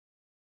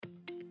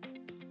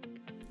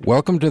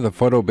Welcome to the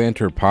Photo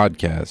Banter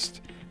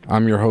Podcast.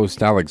 I'm your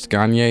host, Alex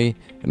Gagne,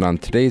 and on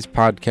today's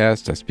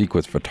podcast, I speak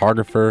with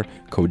photographer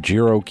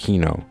Kohjiro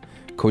Kinno.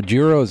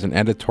 Kohjiro is an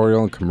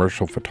editorial and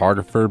commercial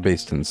photographer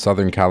based in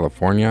Southern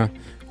California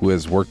who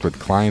has worked with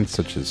clients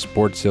such as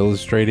Sports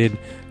Illustrated,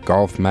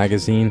 Golf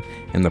Magazine,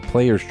 and the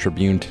Players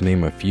Tribune, to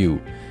name a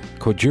few.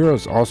 Kohjiro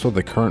is also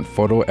the current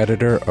photo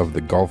editor of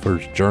the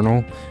Golfer's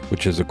Journal,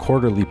 which is a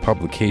quarterly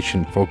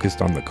publication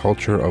focused on the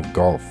culture of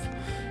golf.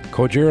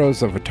 Kohjiro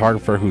is a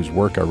photographer whose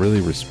work I really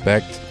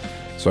respect,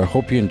 so I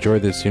hope you enjoy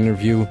this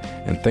interview,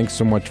 and thanks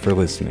so much for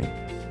listening.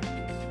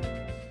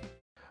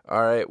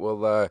 All right,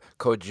 well,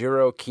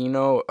 Kohjiro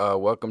Kinno,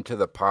 welcome to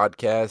the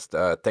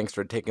podcast. Thanks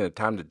for taking the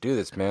time to do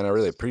this, man. I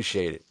really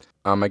appreciate it.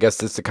 I guess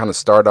just to kind of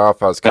start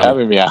off, I was kind of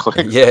having me,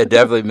 Alex. Yeah,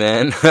 definitely,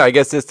 man. I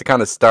guess just to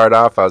kind of start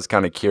off, I was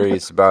kind of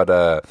curious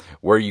about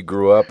where you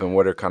grew up and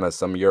what are kind of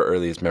some of your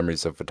earliest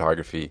memories of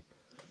photography.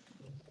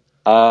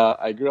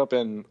 I grew up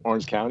in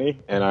Orange County,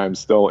 and I'm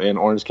still in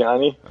Orange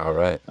County. All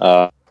right.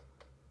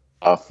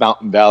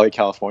 Fountain Valley,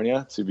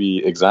 California, to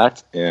be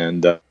exact.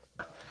 And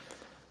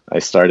I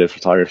started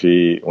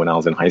photography when I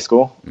was in high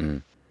school,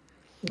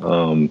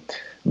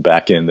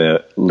 back in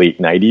the late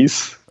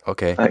 90s,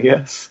 Okay. I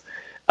guess.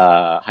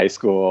 High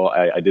school,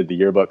 I did the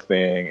yearbook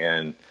thing,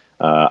 and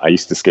I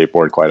used to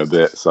skateboard quite a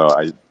bit, so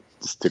I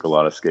just took a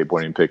lot of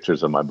skateboarding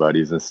pictures of my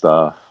buddies and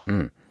stuff.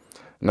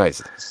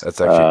 Nice.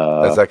 That's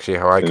actually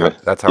how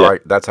that's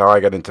how I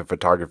got into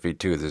photography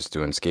too. Just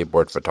doing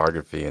skateboard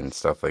photography and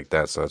stuff like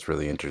that. So it's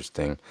really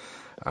interesting.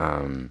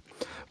 So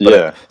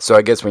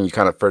I guess when you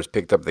kind of first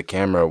picked up the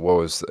camera,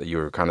 you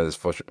were kind of just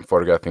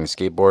photographing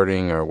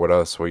skateboarding, or what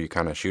else were you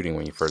kind of shooting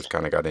when you first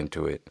kind of got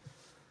into it?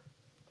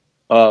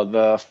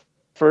 The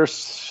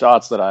first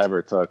shots that I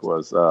ever took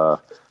was I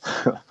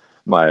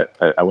went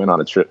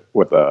on a trip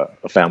with a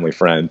family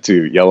friend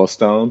to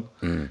Yellowstone,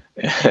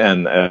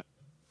 and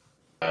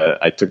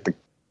I took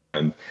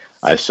and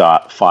I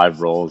shot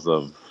 5 rolls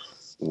of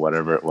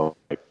whatever it was,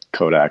 like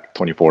Kodak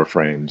 24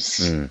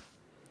 frames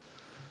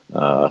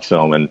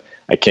film, and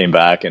I came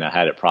back and I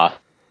had it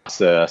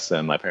processed,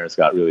 and my parents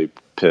got really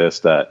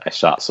pissed that I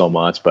shot so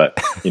much. But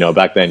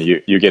back then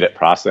you get it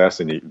processed,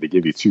 and they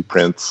give you 2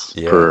 prints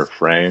per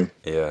frame.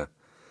 Yeah.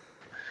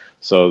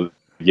 So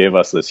they gave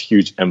us this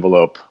huge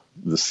envelope,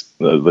 this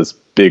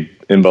big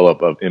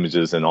envelope of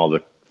images and all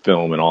the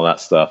film and all that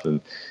stuff,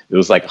 and it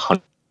was like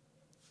 $100.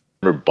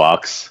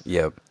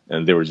 Yep.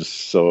 And they were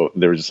just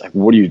like,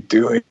 what are you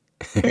doing?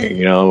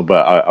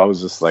 But I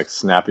was just like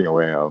snapping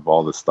away of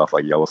all this stuff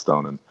like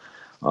Yellowstone and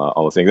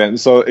all the things. And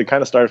so it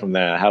kind of started from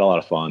there. I had a lot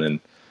of fun,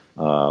 and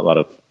a lot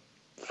of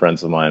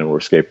friends of mine were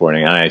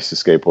skateboarding. I used to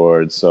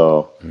skateboard,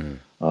 so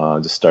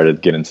just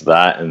started getting into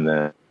that,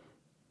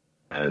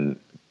 and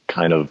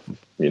kind of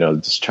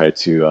just try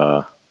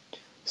to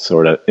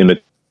sort of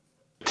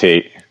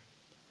imitate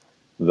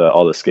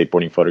all the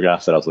skateboarding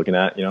photographs that I was looking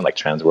at, like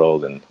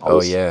Transworld and all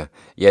those yeah.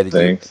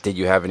 Did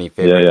you have any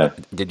favorite? Yeah.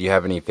 Did you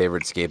have any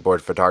favorite skateboard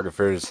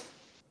photographers?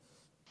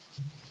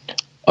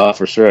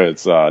 For sure,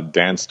 it's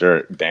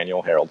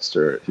Daniel Harold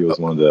Sturt. He was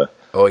one of the.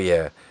 Oh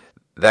yeah,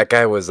 that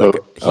guy was like.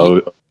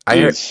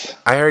 I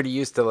heard he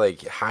used to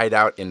like hide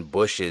out in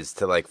bushes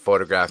to like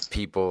photograph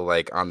people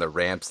like on the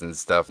ramps and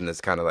stuff, and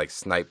this kind of like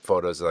snipe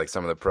photos of like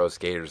some of the pro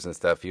skaters and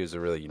stuff. He was a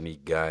really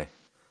unique guy.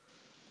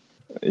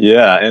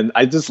 Yeah, and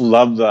I just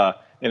love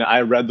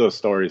I read those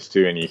stories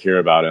too, and you hear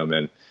about him,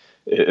 and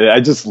I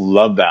just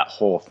love that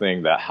whole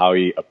thing, that how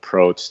he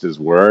approached his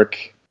work,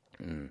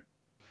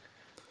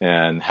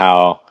 and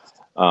how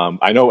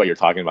I know what you're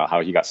talking about, how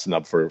he got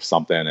snubbed for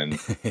something, and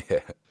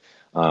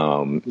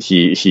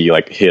he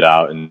like hid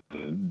out and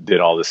did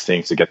all these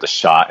things to get the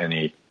shot, and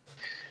he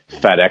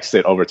FedExed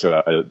it over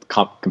to a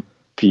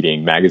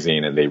competing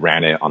magazine, and they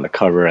ran it on the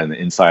cover and the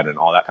inside and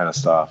all that kind of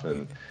stuff,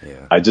 and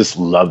I just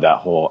love that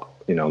whole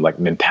like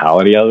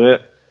mentality of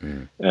it.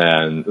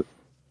 And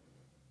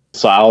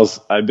so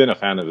I've been a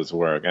fan of his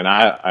work, and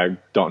I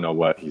don't know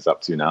what he's up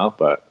to now,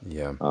 but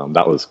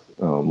that was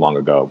long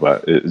ago.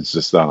 But it's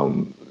just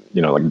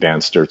like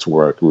Dan Sturt's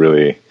work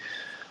really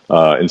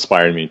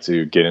inspired me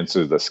to get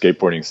into the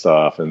skateboarding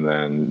stuff, and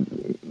then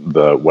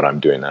what I'm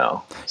doing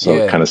now. So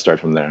it kind of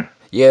started from there.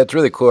 Yeah, it's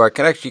really cool. I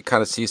can actually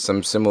kind of see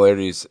some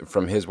similarities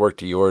from his work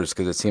to yours,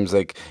 because it seems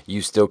like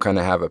you still kind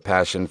of have a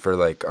passion for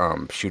like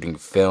shooting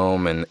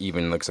film, and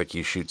even looks like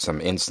you shoot some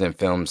instant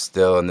film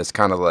still, and this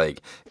kind of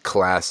like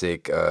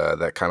classic,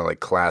 that kind of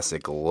like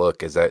classic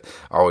look. Has that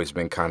always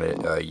been kind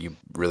of, you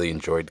really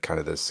enjoyed kind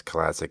of this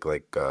classic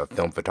like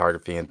film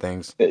photography and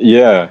things?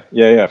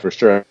 Yeah, for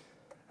sure.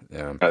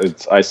 Yeah.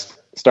 I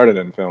started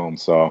in film,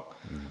 so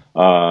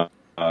I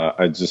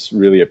just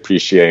really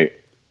appreciate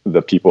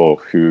the people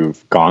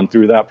who've gone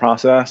through that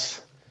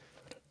process,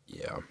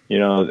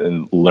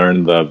 and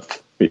learn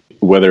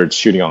whether it's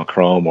shooting on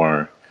chrome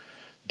or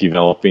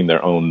developing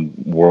their own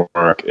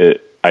work.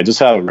 I just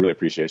have a really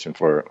appreciation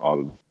for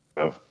all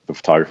of the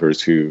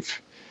photographers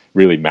who've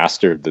really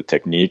mastered the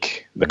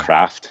technique, the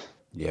craft.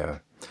 Yeah,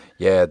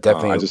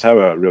 definitely. I just have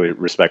a really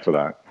respect for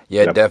that.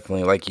 Yeah, Yep.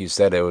 definitely. Like you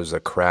said, it was a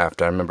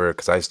craft. I remember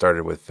because I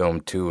started with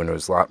film too, and it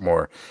was a lot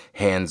more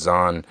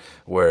hands-on.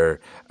 Where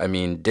I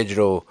mean,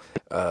 digital.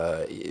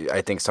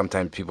 I think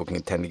sometimes people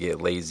can tend to get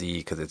lazy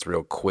because it's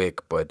real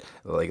quick. But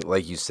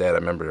like you said, I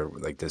remember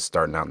like this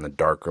starting out in the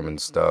darkroom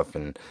and stuff.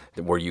 And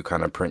were you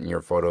kind of printing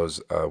your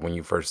photos when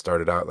you first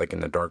started out, like in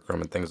the darkroom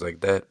and things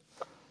like that?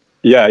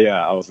 Yeah,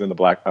 yeah. I was in the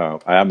black. I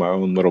had my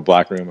own little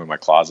black room in my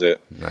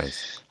closet.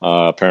 Nice.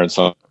 Parents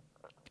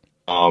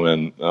home,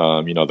 and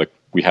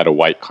we had a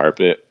white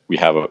carpet. We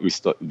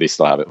still they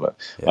still have it, but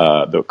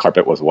Yeah. the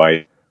carpet was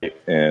white,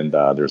 and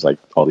there's like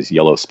all these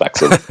yellow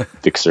specks of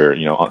fixer,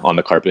 on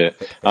the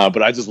carpet.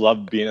 But I just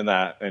loved being in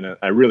that, and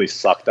I really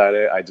sucked at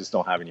it. I just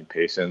don't have any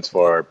patience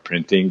for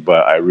printing,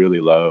 but I really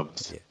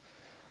loved,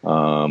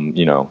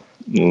 Yeah.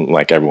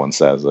 like everyone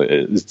says,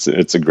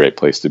 it's a great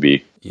place to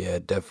be Yeah,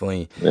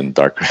 definitely. in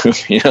dark room.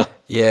 Yeah,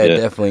 Yeah.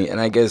 definitely. And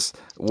I guess,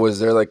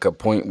 was there like a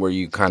point where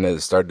you kind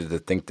of started to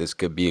think this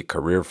could be a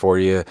career for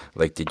you?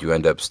 Like, did you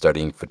end up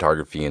studying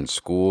photography in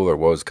school, or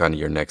what was kind of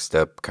your next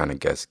step, kind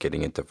of guess,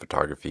 getting into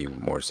photography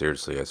more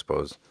seriously, I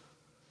suppose?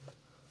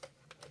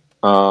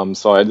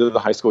 So I did the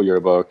high school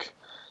yearbook,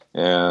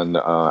 and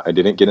I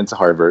didn't get into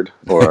Harvard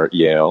or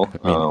Yale.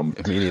 Me,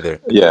 me neither.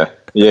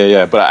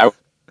 Yeah. But I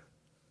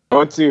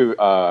went to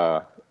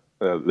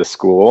the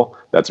school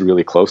that's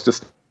really close to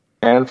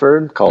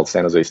Stanford called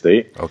San Jose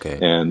State, Okay.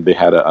 and they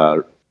had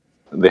a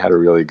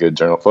really good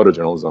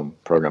photojournalism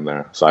program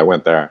there. So I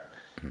went there,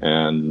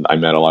 and I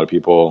met a lot of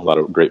people, a lot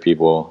of great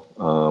people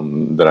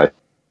that I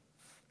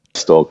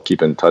still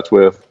keep in touch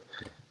with,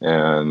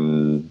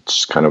 and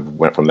just kind of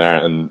went from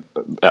there. And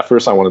at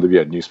first, I wanted to be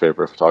a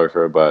newspaper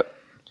photographer, but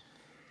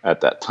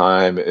at that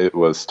time, it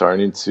was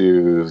starting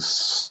to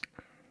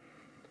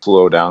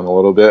slow down a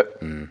little bit.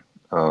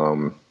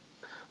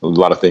 A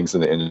lot of things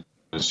in the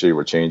industry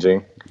were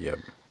changing. Yep.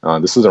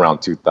 This was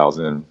around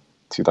 2000,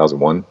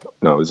 2001.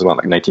 No, it was around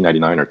like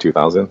 1999 or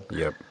 2000.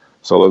 Yep.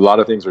 So a lot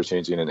of things were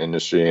changing in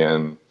industry,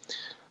 and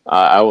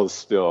I was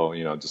still,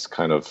 just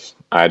kind of,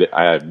 I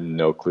had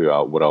no clue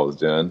out what I was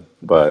doing,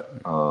 but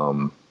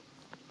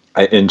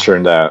I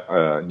interned at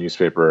a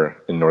newspaper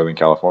in Northern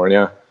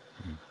California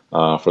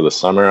for the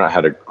summer. I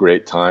had a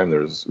great time.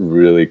 There's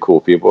really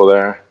cool people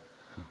there,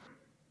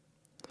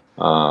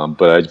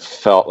 but I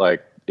felt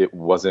like it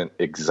wasn't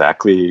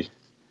exactly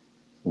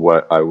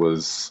what I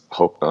was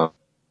what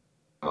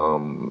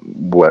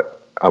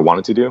I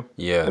wanted to do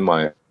Yeah. in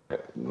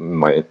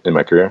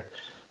my career.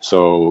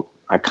 So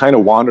I kind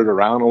of wandered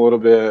around a little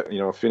bit,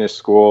 finished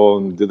school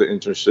and did the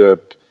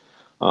internship.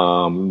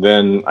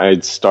 Then I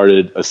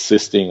started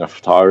assisting a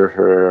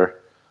photographer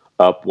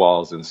up while I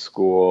was in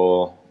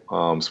school.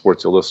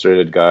 Sports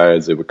Illustrated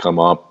guys, they would come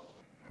up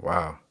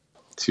Wow.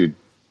 to,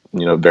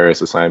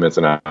 various assignments,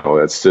 and I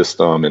would assist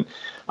them. And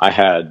I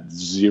had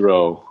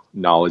zero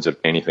knowledge of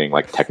anything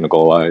like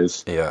technical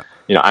wise. Yeah.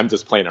 I'm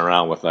just playing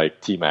around with like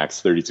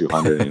T-Max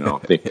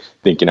 3200,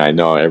 thinking I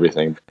know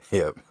everything,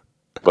 Yep.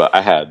 but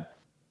I had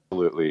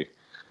absolutely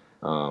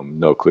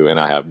no clue, and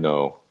I have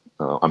no.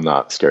 I'm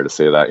not scared to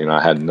say that.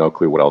 I had no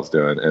clue what I was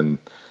doing, and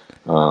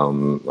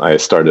I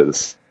started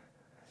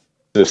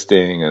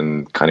assisting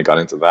and kind of got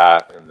into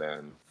that, and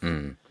then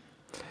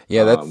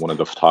Yeah, that's one of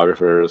the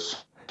photographers.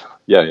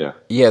 Yeah.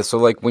 yeah. So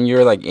like when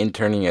you're like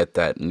interning at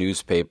that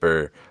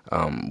newspaper,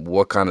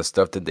 what kind of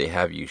stuff did they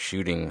have you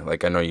shooting?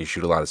 Like I know you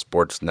shoot a lot of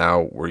sports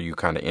now. Were you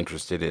kind of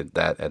interested in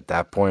that at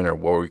that point, or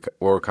what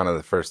were kind of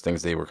the first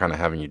things they were kind of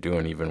having you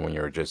doing, even when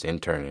you were just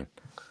interning?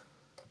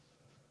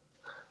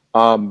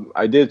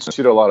 I did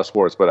shoot a lot of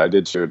sports, but I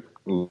did shoot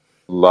a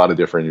lot of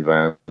different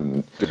events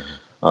and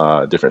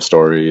different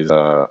stories.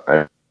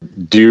 I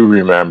do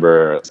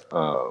remember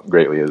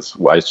greatly is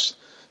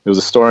there was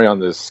a story on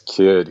this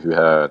kid who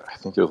had, I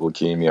think it was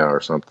leukemia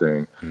or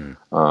something.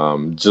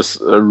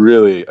 Just a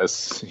really,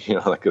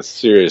 like a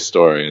serious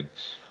story.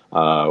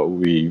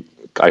 And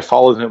I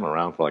followed him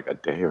around for like a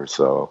day or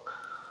so,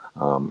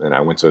 and I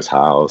went to his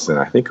house, and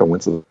I think I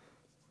went to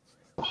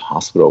the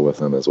hospital with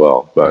him as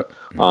well. But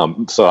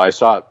so I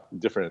shot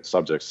different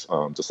subjects,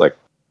 just like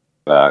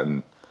that,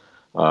 and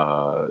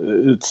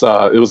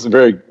it was a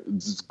very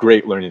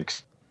great learning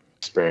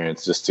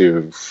experience just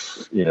to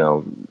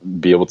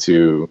be able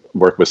to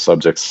work with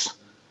subjects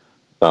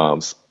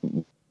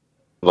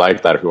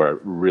like that who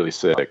are really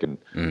sick, and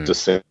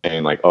just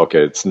saying like,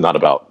 okay, it's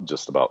not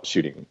just about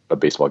shooting a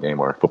baseball game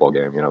or a football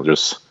game.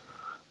 There's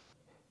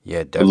Yeah,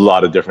 a definitely.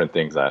 lot of different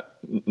things that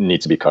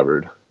need to be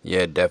covered.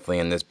 Yeah, definitely.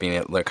 And this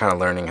being kind of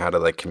learning how to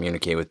like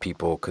communicate with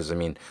people, because I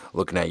mean,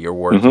 looking at your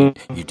work, hmm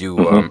you do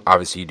hmm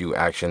obviously you do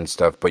action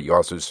stuff, but you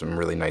also do some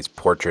really nice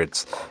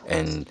portraits.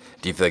 And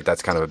do you feel like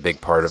that's kind of a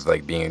big part of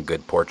like being a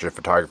good portrait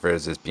photographer,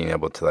 is just being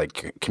able to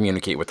like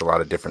communicate with a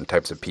lot of different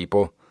types of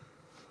people?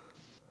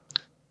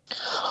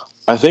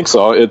 I think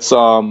so. It's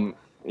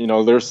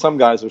there's some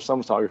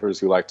photographers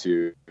who like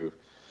to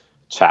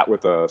chat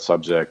with a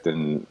subject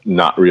and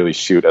not really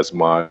shoot as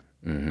much.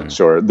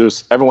 Sure,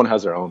 everyone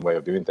has their own way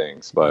of doing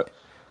things, but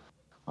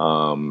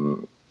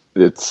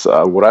it's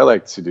what I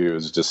like to do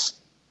is just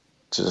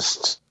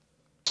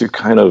to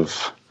kind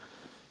of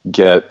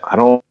I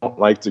don't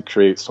like to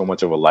create so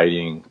much of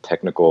a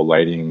technical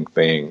lighting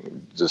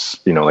thing,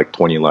 just, like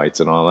 20 lights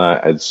and all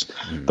that. It's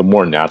the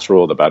more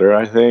natural, the better,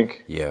 I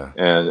think. Yeah.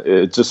 And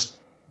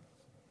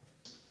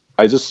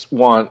I just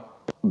want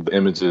the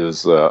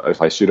images,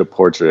 if I shoot a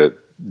portrait,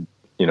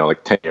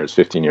 like 10 years,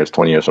 15 years,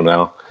 20 years from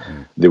now,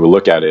 they would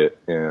look at it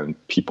and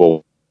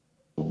people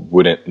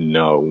wouldn't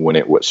know when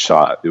it was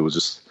shot. It was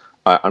just,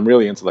 I'm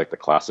really into like the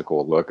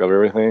classical look of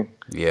everything.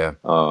 Yeah.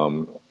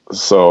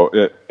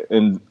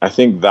 And I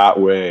think that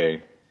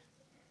way,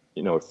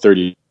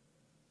 30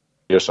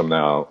 years from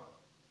now,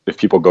 if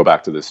people go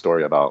back to this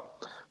story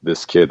about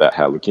this kid that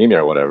had leukemia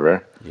or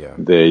whatever, Yeah.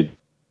 they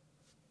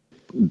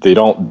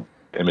don't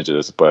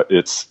images, but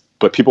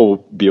people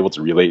will be able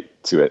to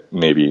relate to it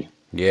maybe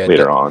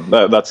later on.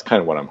 That's kind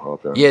of what I'm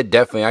hoping. Yeah,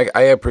 definitely.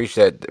 I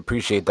appreciate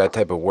that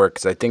type of work,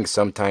 because I think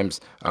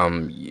sometimes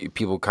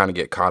people kind of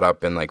get caught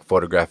up in like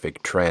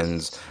photographic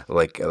trends,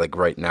 like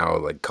right now,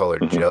 like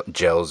colored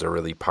gels are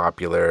really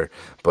popular.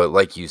 But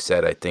like you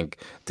said, I think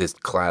this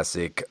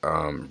classic,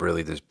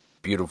 really this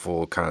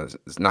beautiful kind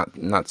of,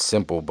 not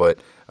simple, but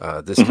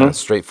this kind of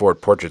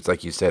straightforward portraits,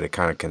 like you said, it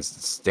kind of can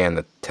stand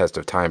the test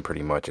of time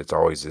pretty much. It's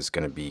always just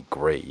going to be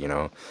great,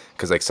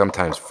 because like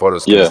sometimes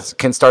photos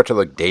can start to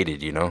look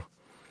dated,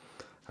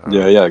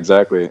 Yeah,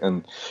 exactly.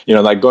 And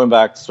like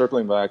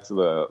circling back to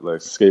the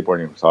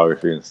skateboarding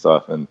photography and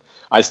stuff, and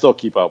I still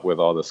keep up with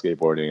all the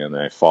skateboarding and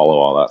I follow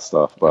all that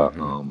stuff, but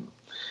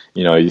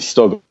you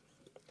still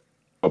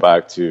go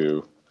back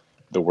to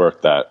the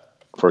work that,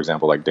 for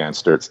example, like Dan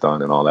Sturt's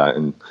done and all that,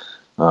 and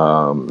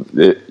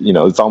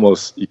it's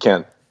almost,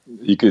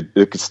 it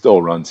could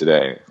still run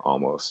today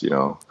almost,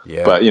 Yeah.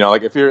 But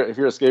like if you're a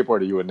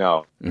skateboarder, you would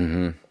know,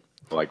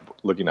 like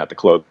looking at the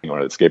clothing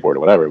or the skateboard or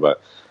whatever, but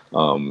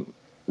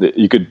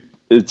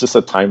it's just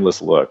a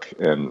timeless look,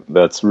 and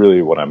that's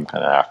really what I'm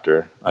kind of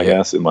after, I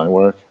guess, in my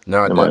work,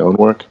 my own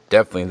work.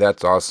 Definitely,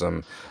 that's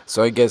awesome.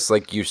 So I guess,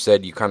 like you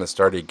said, you kind of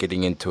started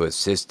getting into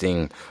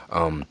assisting.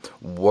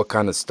 What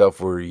kind of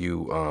stuff were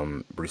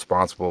you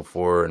responsible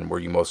for, and were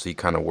you mostly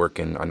kind of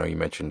working? I know you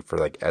mentioned for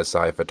like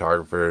SI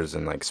photographers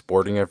and like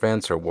sporting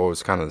events, or what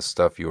was kind of the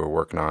stuff you were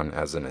working on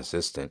as an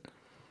assistant?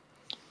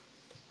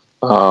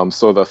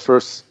 So the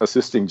first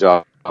assisting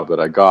job that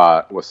I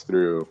got was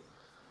through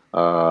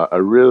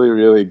a really,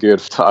 really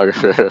good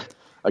photographer,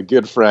 a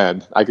good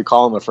friend. I could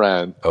call him a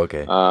friend.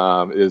 Okay.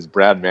 Is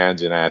Brad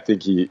Mangian. I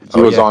think he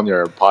was on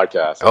your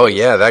podcast. Oh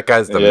yeah, that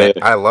guy's the man.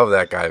 I love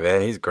that guy,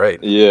 man. He's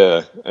great.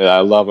 Yeah,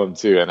 I love him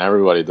too, and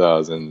everybody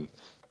does. And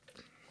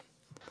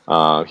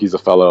he's a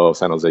fellow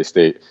San Jose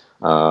State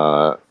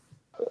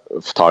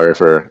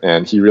photographer,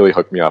 and he really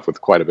hooked me up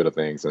with quite a bit of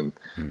things, and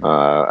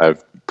I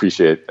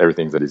appreciate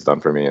everything that he's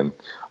done for me. And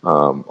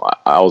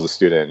I was a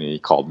student, and he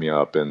called me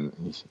up,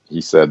 and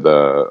he said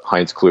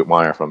Heinz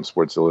Klutmeyer from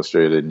Sports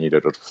Illustrated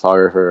needed a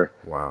photographer,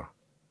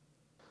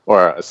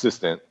 or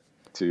assistant,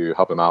 to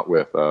help him out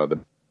with the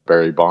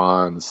Barry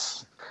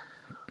Bonds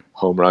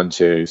home run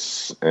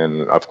chase.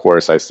 And of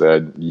course I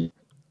said,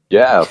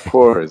 yeah, of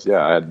course.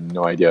 Yeah, I had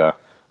no idea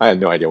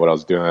what I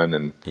was doing,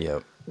 and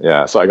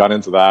so I got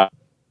into that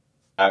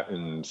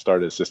and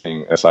started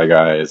assisting SI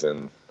guys,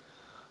 and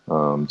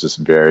just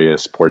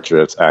various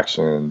portraits,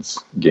 actions,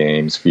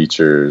 games,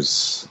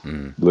 features,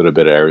 a little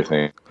bit of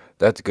everything.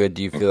 That's good.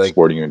 Do you feel like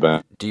sporting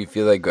event? Do you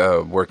feel like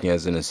working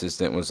as an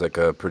assistant was like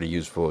a pretty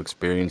useful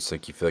experience?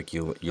 Like you feel like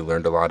you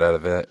learned a lot out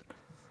of it?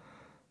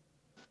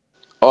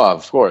 Oh,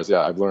 of course,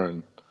 yeah. I've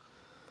learned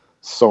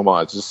so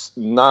much. Just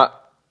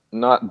not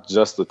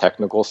just the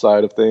technical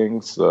side of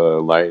things,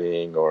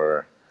 lighting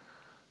or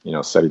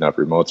setting up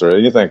remotes or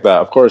anything like that.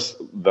 Of course,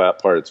 that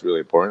part's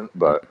really important,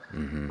 but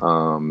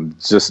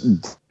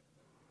just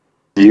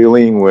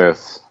dealing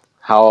with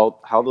how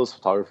those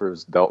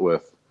photographers dealt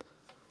with,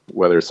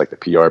 whether it's like the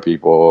PR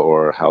people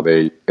or how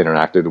they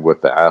interacted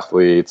with the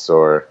athletes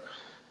or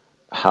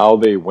how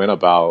they went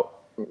about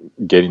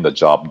getting the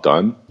job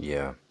done.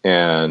 Yeah.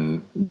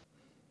 And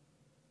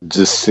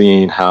just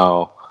seeing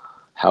how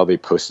they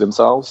push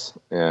themselves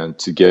and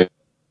to get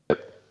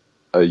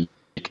a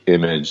unique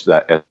image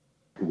that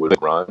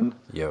would run.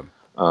 Yeah.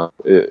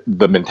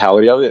 The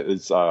mentality of it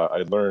is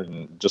I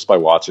learned just by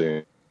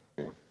watching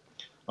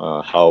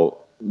how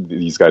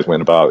these guys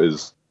went about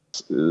is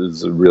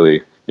a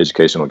really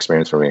educational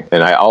experience for me.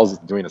 And I was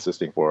doing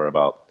assisting for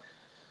about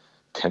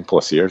 10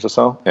 plus years or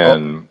so.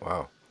 And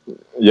wow.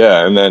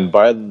 Yeah, and then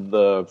by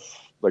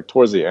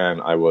towards the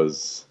end, I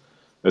was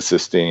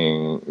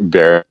assisting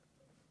various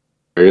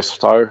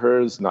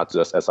photographers, not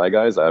just SI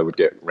guys. I would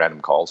get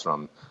random calls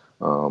from,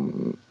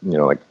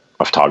 like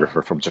a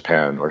photographer from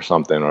Japan or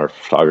something, or a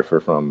photographer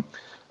from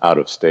out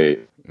of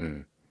state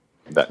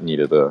that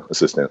needed an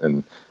assistant,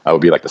 and I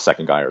would be like the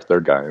second guy or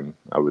third guy, and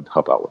I would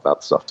help out with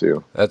that stuff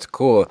too. That's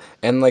cool.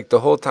 And like the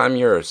whole time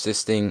you're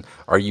assisting,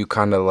 are you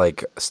kind of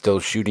like still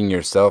shooting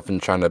yourself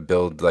and trying to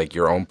build like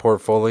your own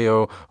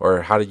portfolio,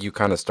 or how did you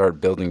kind of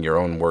start building your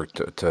own work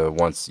to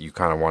once you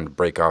kind of wanted to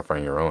break off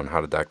on your own? How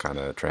did that kind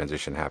of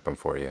transition happen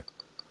for you?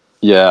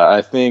 Yeah,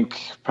 I think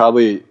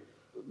probably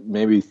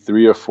maybe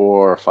 3 or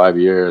 4 or 5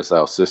 years, I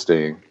was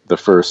assisting.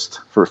 For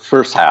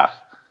first half,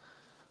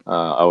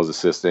 I was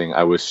assisting.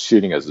 I was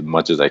shooting as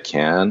much as I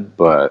can,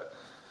 but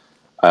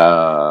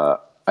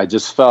I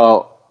just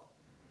felt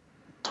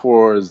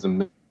towards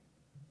the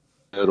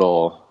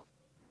middle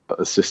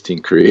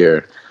assisting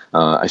career,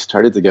 I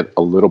started to get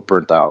a little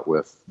burnt out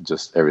with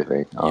just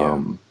everything.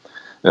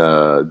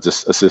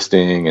 Just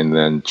assisting and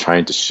then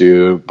trying to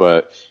shoot,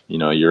 but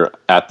you're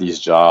at these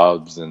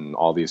jobs and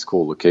all these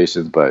cool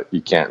locations, but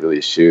you can't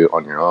really shoot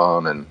on your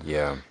own. And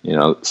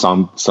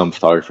some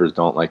photographers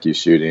don't like you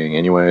shooting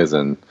anyways,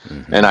 and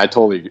I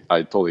totally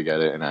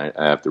get it, and I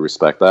have to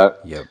respect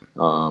that.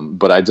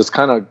 But I just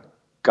kind of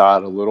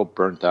got a little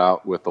burnt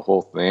out with the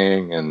whole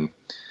thing, and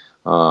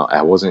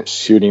I wasn't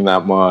shooting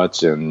that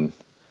much, and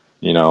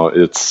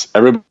it's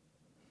everybody.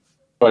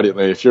 Like,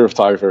 if you're a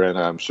photographer, and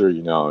I'm sure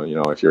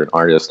if you're an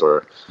artist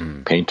or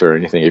painter or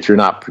anything, if you're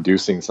not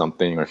producing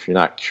something or if you're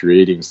not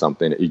creating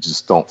something, you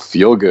just don't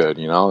feel good.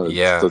 It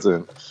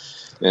doesn't.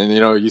 And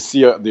you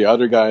see the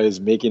other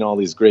guys making all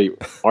these great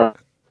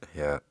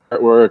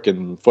artwork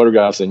and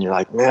photographs, and you're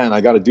like, man,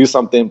 I got to do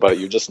something, but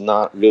you're just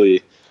not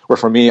really. Or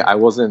for me, I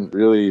wasn't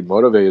really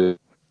motivated.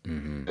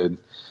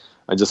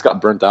 I just got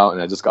burnt out,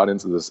 and I just got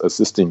into this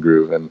assisting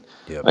groove, and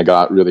I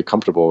got really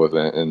comfortable with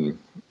it, and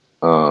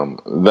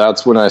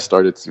that's when I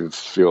started to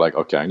feel like,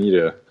 okay, I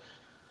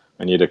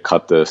need to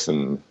cut this,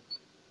 and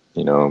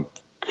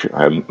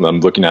I'm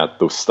looking at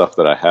the stuff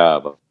that I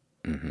have,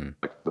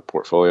 like the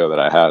portfolio that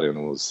I had, and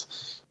it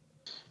was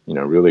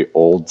really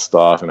old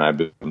stuff, and I've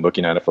been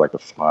looking at it for like the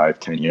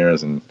 5-10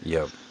 years, and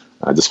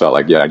I just felt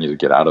like I need to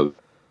get out of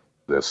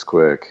this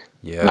quick.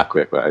 Not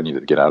quick, but I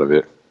needed to get out of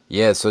it.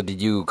 Yeah, so did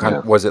you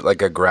was it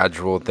like a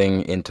gradual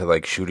thing into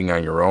like shooting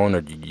on your own, or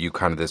did you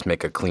kind of just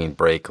make a clean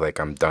break, like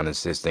I'm done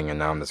assisting and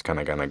now I'm just kind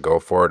of going to go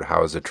for it?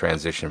 How was the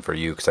transition for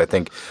you? Because I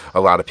think a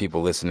lot of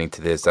people listening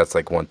to this, that's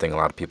like one thing a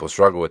lot of people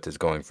struggle with, is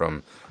going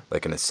from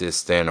like an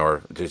assistant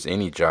or just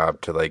any job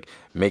to like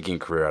making a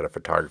career out of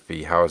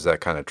photography. How is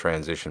that kind of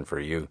transition for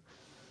you?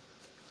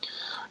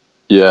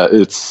 Yeah,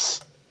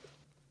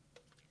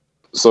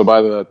 so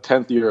by the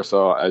 10th year or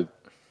so,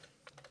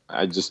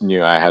 I just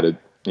knew I had to,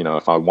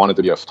 if I wanted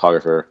to be a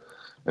photographer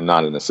and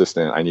not an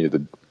assistant, I needed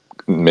to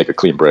make a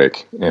clean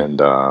break.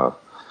 And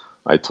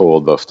I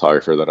told the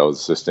photographer that I was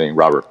assisting,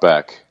 Robert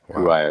Beck,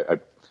 who I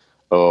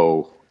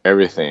owe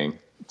everything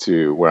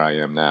to where I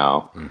am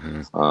now.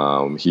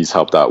 He's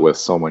helped out with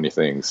so many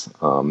things,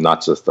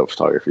 not just the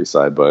photography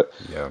side, but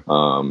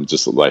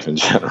just life in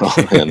general.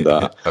 And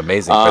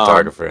amazing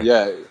photographer.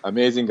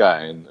 Amazing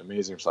guy and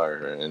amazing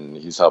photographer, and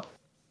he's helped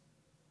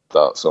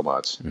out so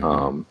much.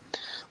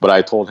 But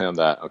I told him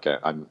that, okay,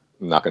 I'm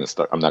not going to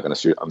start. I'm not going to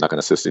shoot. I'm not going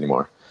to assist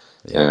anymore.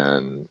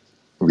 And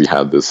we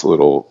had this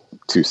little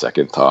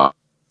 2-second talk,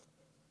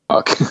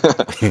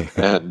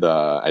 and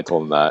I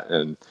told him that,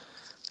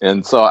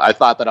 and so I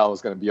thought that I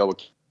was going to be able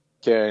to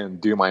and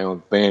do my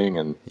own thing,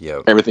 and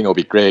everything will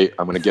be great.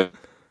 I'm going to get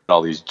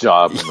all these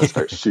jobs. I'm going to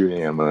start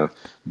shooting. I'm going to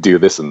do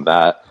this and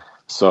that.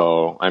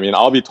 So, I mean,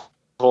 I'll be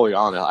totally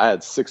honest. I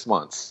had 6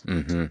 months,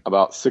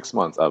 about 6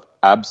 months of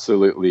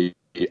absolutely,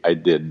 I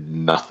did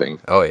nothing.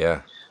 Oh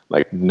yeah.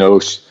 Like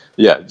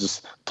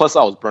just plus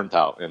I was burnt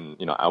out, and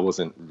I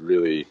wasn't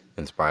really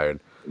inspired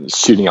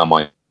shooting on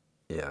my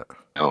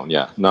own.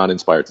 Not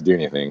inspired to do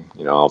anything.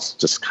 I was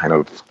just kind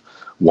of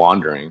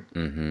wandering,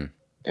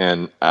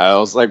 and I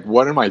was like,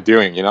 what am I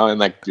doing? And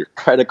like your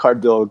credit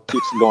card bill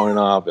keeps going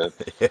up, and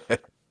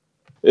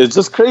it's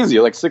just crazy.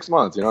 Like 6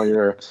 months,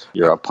 your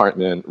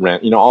apartment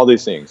rent, all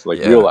these things, like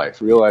real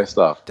life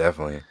stuff.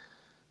 Definitely.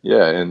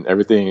 Yeah, and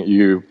everything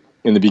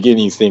in the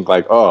beginning, you think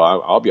like, oh,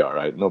 I'll be all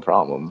right, no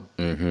problem.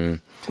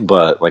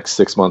 But like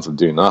 6 months of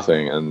doing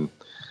nothing, and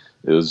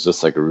it was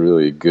just like a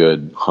really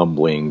good,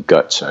 humbling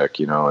gut check.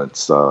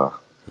 It's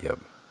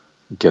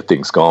get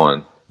things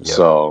going.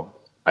 So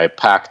I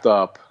packed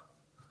up.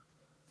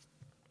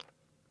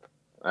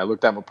 I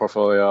looked at my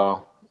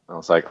portfolio. I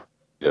was like,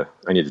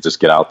 I need to just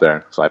get out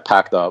there. So I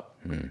packed up,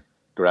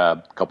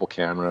 grabbed a couple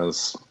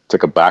cameras,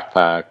 took a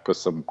backpack, put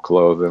some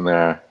clothes in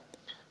there,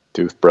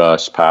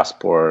 toothbrush,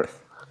 passport.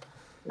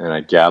 And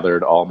I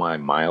gathered all my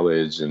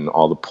mileage and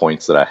all the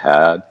points that I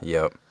had.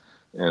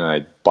 And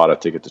I bought a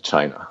ticket to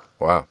China.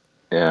 Wow.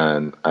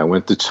 And I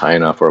went to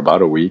China for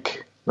about a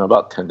week,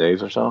 about 10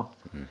 days or so.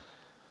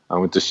 I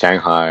went to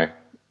Shanghai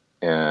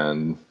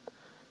and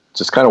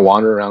just kind of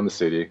wandered around the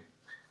city.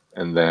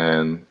 And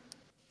then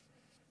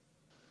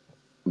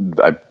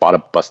I bought a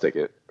bus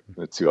ticket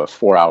to a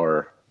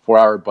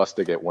 4-hour bus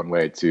ticket one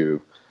way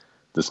to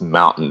this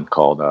mountain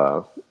called,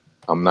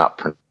 I'm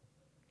not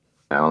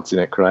pronouncing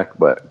it correct,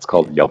 but it's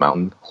called Yellow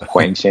Mountain,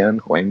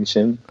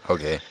 Huangshan.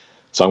 Okay.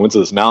 So I went to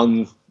this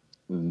mountain,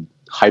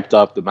 hyped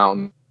up the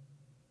mountain.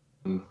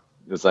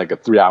 It's like a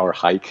 3-hour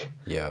hike.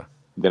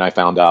 Then I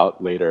found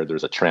out later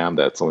there's a tram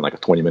that's only like a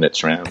 20-minute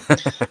tram,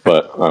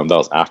 but that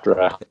was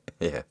after I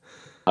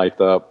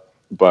hiked up.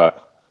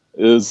 But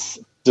it was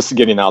just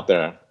getting out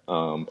there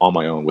on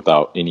my own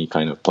without any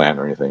kind of plan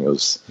or anything. It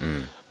was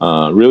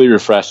really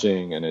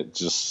refreshing, and it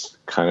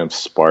just kind of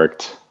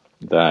sparked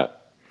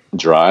that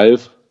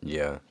drive,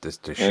 Yeah,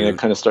 just to and it shoot.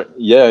 kind of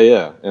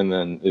yeah, and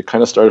then it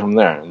kind of started from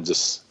there, and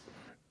just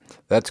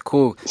That's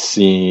cool.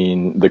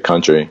 seeing the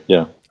country.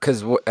 Yeah.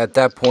 Because at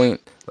that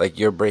point, like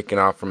you're breaking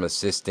off from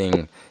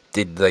assisting,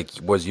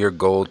 was your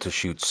goal to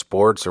shoot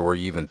sports, or were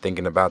you even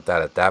thinking about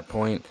that at that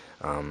point?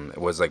 It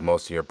was like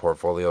most of your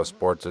portfolio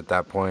sports at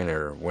that point,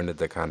 or when did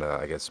the kind of,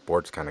 I guess,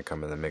 sports kind of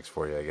come in the mix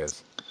for you, I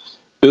guess?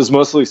 It was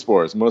mostly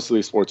sports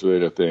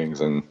related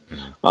things, and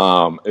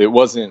Mm-hmm. it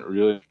wasn't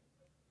really.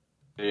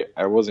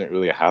 I wasn't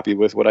really happy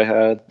with what I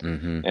had,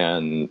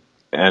 Mm-hmm.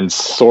 and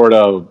sort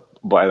of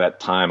by that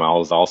time, I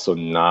was also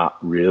not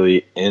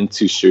really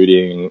into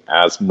shooting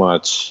as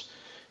much.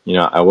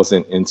 I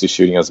wasn't into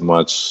shooting as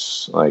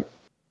much, like,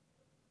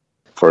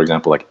 for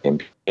example, like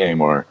in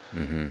game or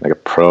Mm-hmm. like a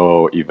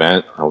pro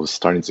event. I was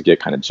starting to get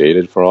kind of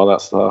jaded for all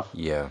that stuff.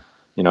 Yeah.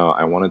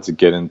 I wanted to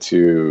get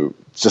into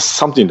just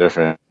something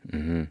different,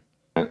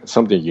 Mm-hmm.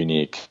 something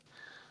unique.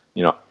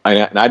 And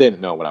I didn't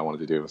know what I wanted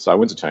to do, so I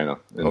went to China,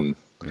 Oh. and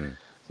Mm.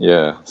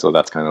 yeah, so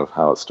that's kind of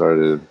how it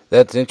started.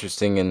 That's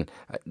interesting. And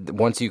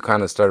once you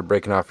kind of started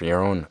breaking off on your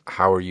own,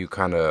 how are you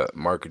kind of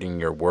marketing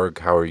your work?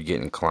 How are you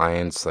getting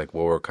clients? Like,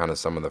 what were kind of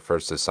some of the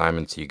first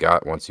assignments you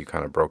got once you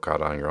kind of broke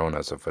out on your own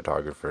as a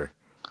photographer?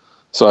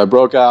 So I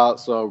broke out,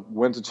 so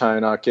went to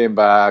China, came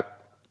back,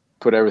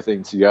 put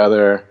everything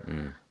together.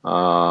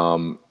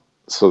 Mm.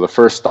 So the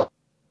first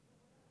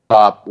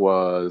stop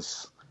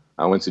was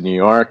I went to New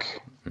York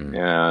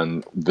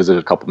and visited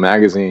a couple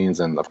magazines,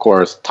 and of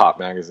course, top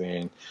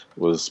magazine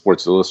was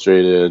Sports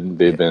Illustrated.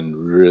 They've Yeah. been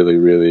really,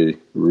 really,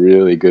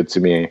 really good to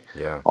me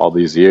Yeah. all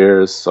these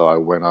years. So I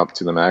went up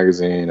to the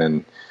magazine,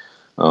 and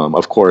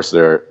of course,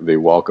 they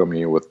welcome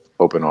me with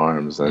open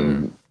arms,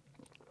 and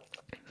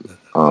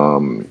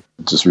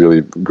just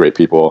really great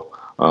people.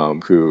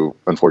 Who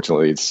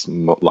unfortunately,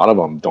 a lot of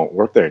them don't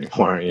work there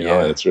anymore.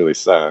 Yeah. And it's really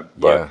sad.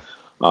 But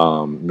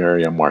Yeah.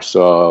 Miriam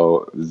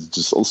Marceau,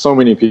 just so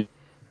many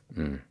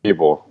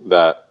people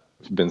that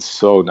have been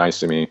so nice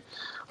to me,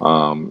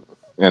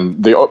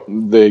 and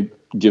they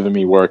given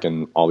me work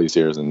in all these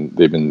years, and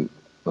they've been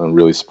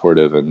really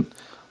supportive. And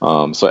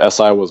so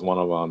SI was one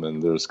of them,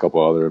 and there's a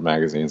couple other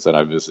magazines that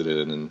I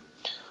visited, and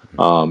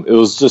it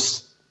was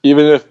just,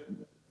 even if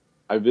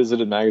I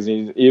visited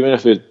magazines, even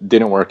if it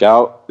didn't work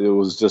out, it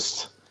was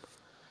just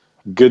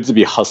good to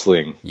be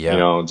hustling,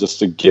 Yeah. just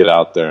to get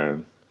out there.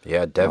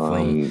 Yeah,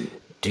 definitely. Um,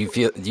 Do you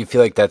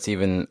feel like that's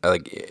even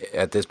like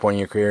at this point in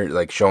your career,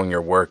 like showing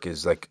your work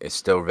is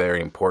still very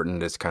important?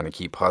 Just kind of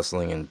keep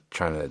hustling and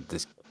trying to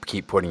just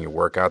keep putting your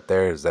work out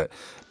there. Has that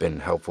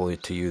been helpful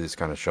to you? Just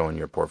kind of showing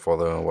your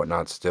portfolio and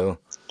whatnot still?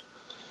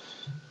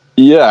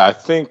 yeah,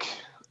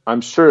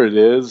 I'm sure it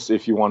is,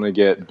 if you want to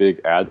get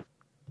big ad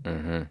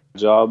Mm-hmm.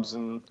 jobs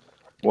and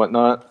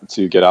whatnot,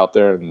 to get out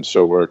there and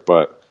show work.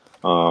 But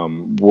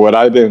what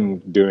I've been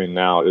doing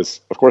now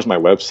is, of course, my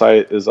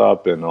website is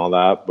up and all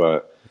that,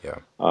 but Yeah.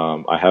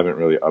 I haven't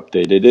really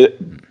updated it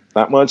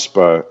that much.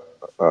 But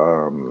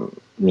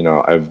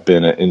I've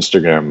been an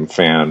Instagram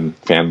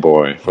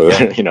fanboy for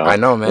Yeah, I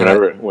know, man.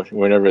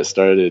 whenever it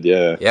started.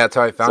 Yeah, Yeah, that's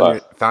how I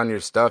found so your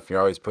stuff. You're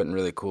always putting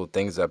really cool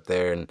things up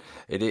there, and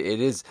it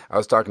is. I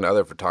was talking to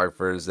other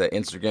photographers that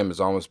Instagram has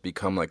almost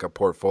become like a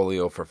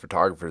portfolio for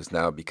photographers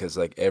now, because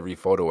like every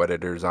photo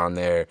editor's on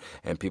there,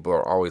 and people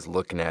are always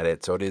looking at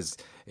it. So it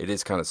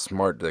is kind of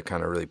smart to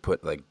kind of really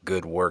put like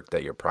good work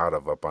that you're proud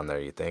of up on there.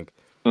 You think?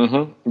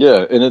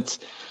 yeah,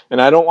 and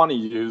I don't want to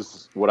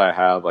use what I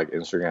have, like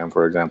Instagram,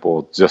 for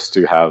example, just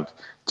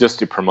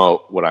to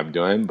promote what I'm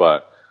doing,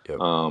 but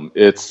Yep.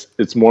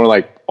 it's more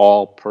like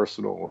all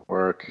personal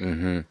work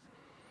Mm-hmm.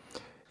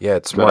 Yeah,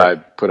 it's that smart. I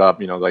put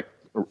up, like,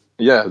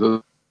 yeah,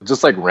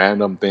 just like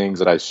random things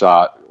that I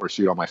shot or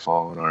shoot on my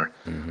phone, or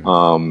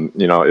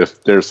Mm-hmm.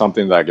 if there's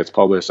something that gets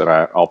published, and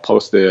I'll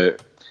post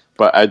it.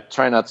 But I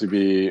try not to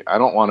be. I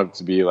don't want it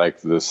to be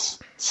like this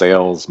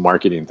sales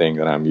marketing thing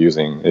that I'm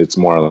using. It's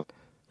more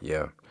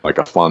Yeah. like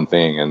a fun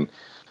thing, and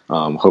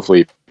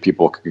hopefully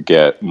people could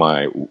get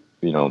my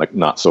like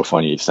not so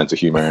funny sense of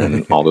humor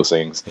and all those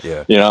things.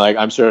 Yeah. Like,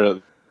 I'm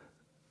sure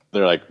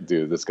they're like,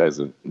 dude, this guy's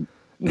the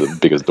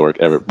biggest dork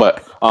ever.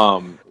 But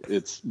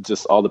it's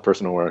just all the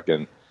personal work,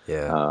 and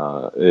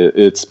Yeah.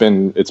 it's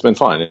been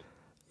fun.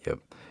 Yep.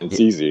 It's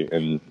easy,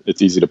 and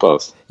it's easy to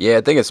post. Yeah,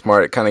 I think it's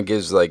smart. It kind of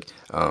gives like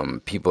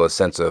people a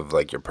sense of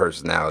like your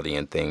personality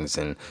and things,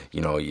 and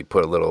you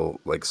put a little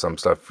like some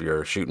stuff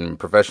you're shooting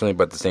professionally,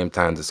 but at the same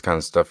time, this kind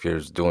of stuff you're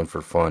just doing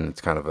for fun.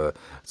 It's a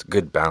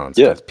good balance,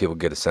 Yeah, because people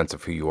get a sense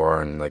of who you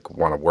are and like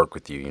want to work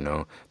with you.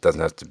 It doesn't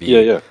have to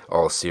yeah, be yeah,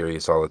 all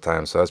serious all the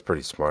time. So that's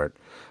pretty smart.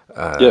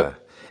 yeah. Uh,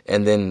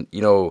 and then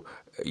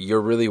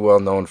you're really well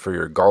known for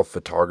your golf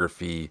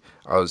photography.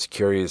 I was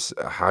curious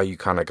how you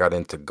kind of got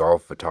into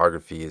golf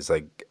photography. Is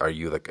like, are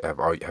you like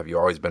have you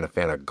always been a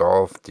fan of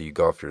golf? Do you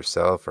golf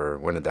yourself, or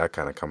when did that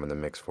kind of come in the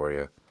mix for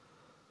you?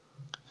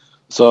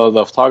 So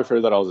the photographer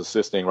that I was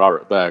assisting,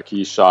 Robert Beck,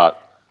 he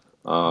shot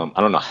I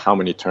don't know how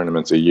many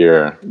tournaments a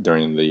year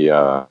during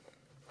the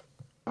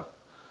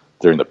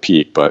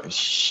peak, but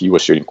he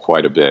was shooting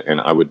quite a bit,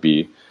 and I would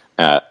be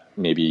at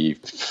maybe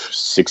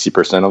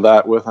 60% of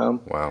that with him.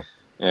 Wow.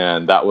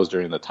 And that was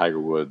during the Tiger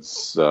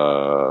Woods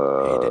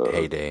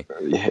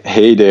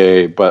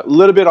heyday, but a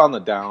little bit on the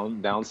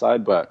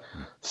downside, but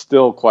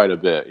still quite a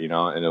bit, you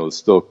know. And it was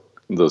still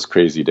those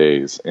crazy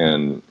days,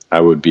 and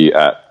I would be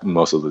at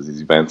most of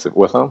these events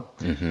with him.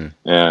 Mm-hmm.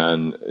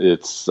 And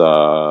it's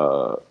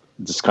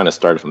just kind of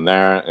started from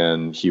there.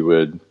 And he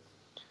would,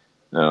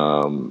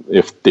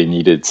 if they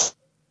needed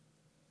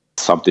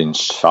something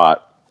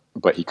shot,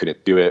 but he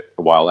couldn't do it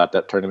while at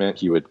that tournament,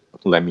 he would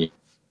lend me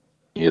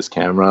his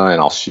camera, and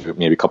I'll shoot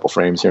maybe a couple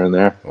frames here and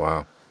there.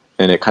 Wow.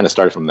 And it kind of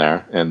started from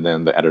there. And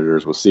then the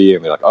editors will see,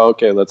 and they're like, oh,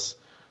 okay, let's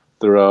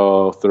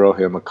throw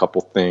him a couple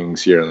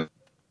things here and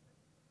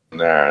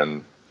there.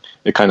 And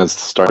it kind of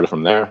started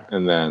from there.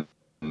 And then,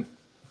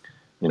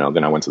 you know,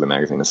 then I went to the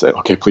magazine and said,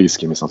 okay, please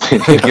give me something.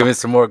 Give me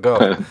some more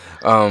golf.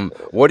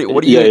 What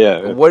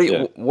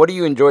do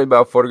you enjoy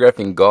about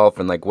photographing golf,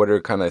 and like what are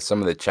kind of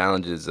some of the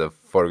challenges of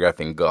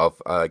photographing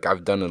golf? Like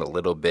I've done it a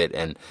little bit,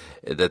 and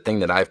the thing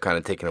that I've kind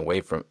of taken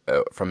away from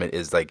it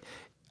is like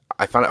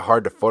I find it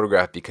hard to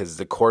photograph because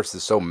the course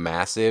is so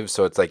massive.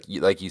 So it's like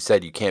you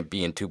said, you can't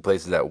be in two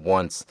places at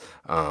once.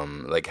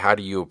 Like how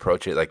do you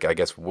approach it? Like I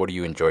guess what do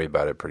you enjoy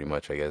about it? Pretty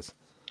much, I guess.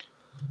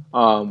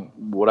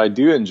 What I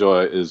do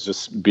enjoy is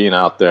just being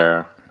out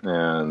there,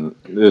 and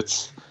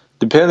it's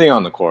depending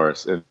on the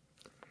course. And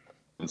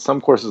some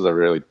courses are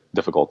really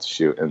difficult to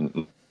shoot,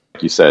 and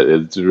like you said,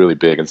 it's really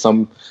big. And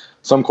some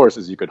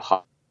courses you could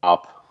hop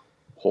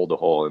hole to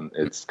hole, and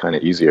it's kind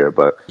of easier.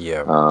 But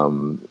yeah,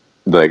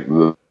 like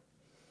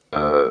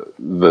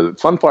the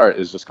fun part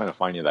is just kind of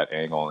finding that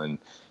angle and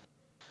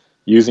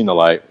using the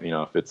light. You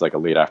know, if it's like a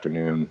late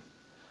afternoon.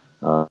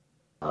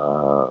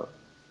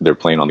 They're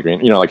playing on the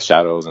green, you know, like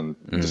shadows, and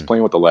just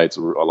playing with the lights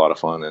are a lot of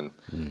fun. And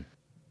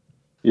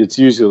it's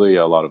usually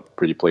a lot of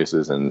pretty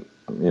places, and,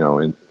 you know,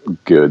 in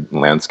good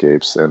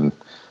landscapes, and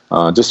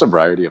just a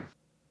variety of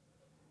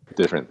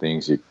different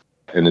things.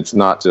 And it's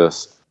not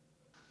just,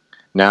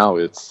 now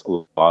it's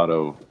a lot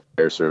of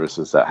air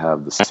services that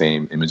have the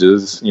same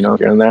images, you know,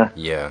 here and there.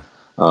 Yeah.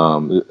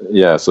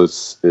 Yeah. So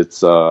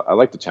it's I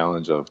like the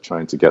challenge of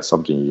trying to get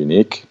something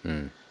unique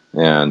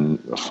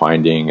and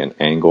finding an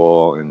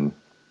angle and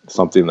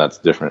something that's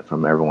different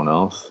from everyone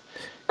else,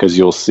 because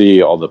you'll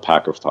see all the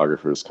packer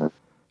photographers kind of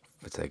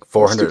it's like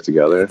 400 stick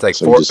together. It's like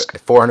so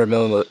 400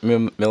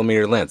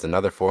 millimeter lens,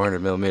 another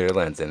 400 millimeter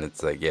lens, and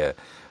it's like it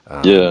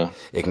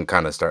can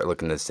kind of start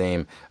looking the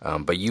same.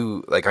 But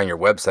you, like on your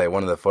website,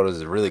 one of the photos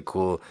is really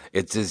cool.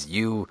 It's just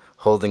you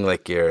holding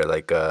like your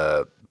like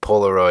a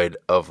Polaroid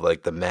of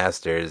like the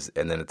Masters,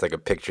 and then it's like a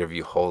picture of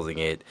you holding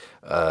it.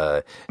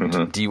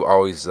 Do you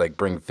always like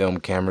bring film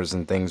cameras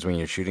and things when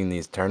you're shooting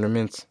these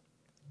tournaments?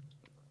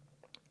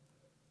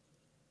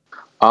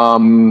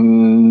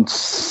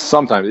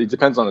 Sometimes it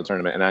depends on the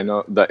tournament, and I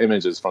know the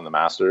image is from the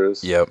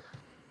Masters. Yep.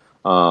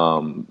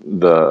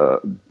 The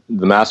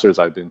Masters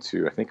I've been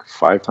to, I think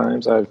 5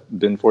 times. I've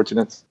been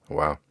fortunate.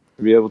 Wow.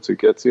 To be able to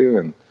get to,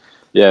 and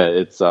yeah,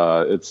 it's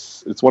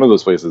one of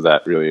those places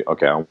that really,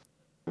 okay, I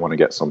want to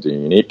get something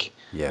unique,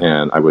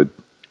 and I would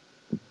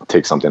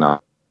take something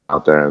out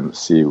there and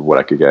see what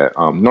I could get.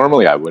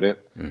 Normally I wouldn't,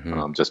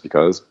 just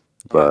because,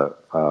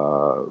 but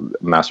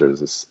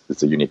Masters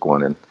it's a unique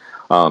one,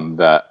 and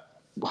that.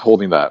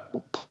 Holding that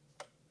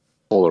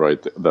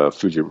Polaroid, the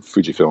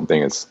Fujifilm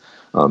thing, is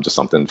just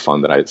something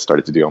fun that I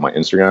started to do on my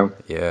Instagram.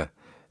 Yeah,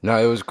 no,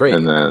 it was great.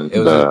 And then it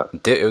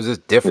was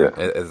just different.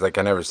 Yeah. It's like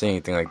I never seen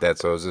anything like that.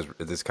 So it was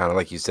this kind of,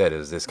 like you said,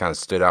 this kind of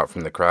stood out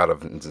from the crowd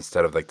of,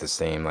 instead of like the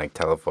same like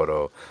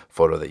telephoto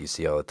that you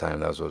see all the time.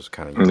 That was what was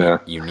kind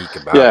of unique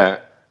about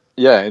it.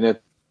 Yeah, and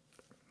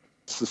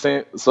it's the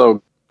same.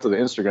 So to the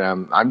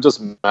Instagram, I'm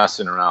just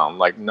messing around.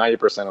 Like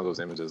 90% of those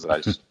images that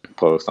I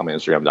post on my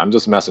Instagram, I'm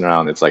just messing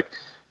around. It's like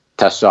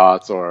test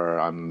shots, or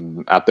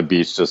I'm at the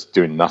beach just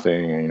doing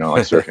nothing, you know,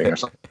 like surfing or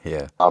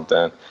something.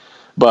 Something.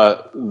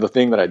 But the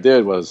thing that I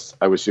did was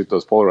I would shoot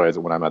those Polaroids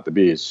when I'm at the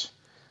beach,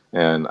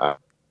 and I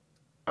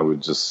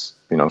would just,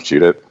 you know,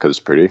 shoot it because it's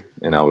pretty,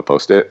 and I would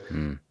post it.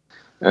 And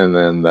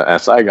then the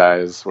SI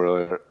guys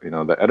were, you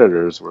know, the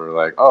editors were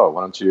like, oh,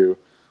 why don't you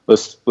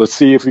let's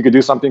see if we could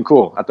do something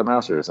cool at the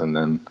Masters, and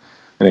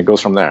it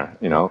goes from there,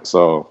 you know.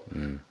 So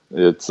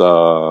it's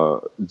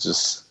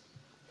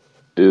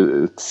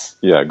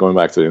going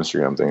back to the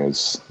Instagram thing,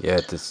 is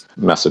just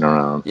messing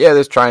around. Yeah,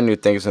 just trying new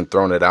things and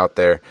throwing it out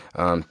there.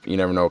 You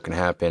never know what can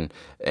happen.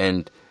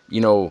 And you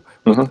know,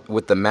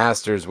 with the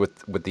Masters,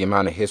 with the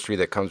amount of history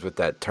that comes with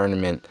that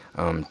tournament,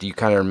 do you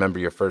kind of remember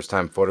your first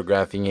time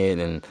photographing it,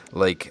 and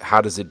like how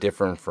does it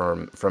differ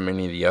from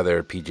any of the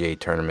other PGA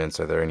tournaments?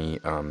 Are there any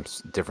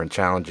different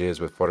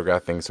challenges with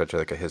photographing such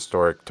like a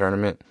historic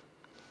tournament?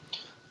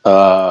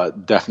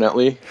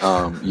 Definitely.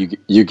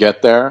 You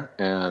get there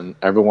and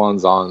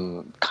everyone's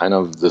on kind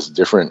of this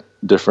different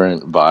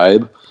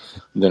vibe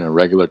than a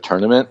regular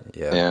tournament.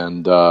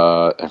 And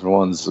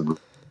everyone's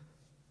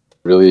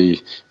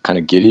really kind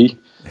of giddy,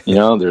 you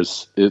know.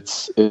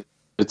 It's a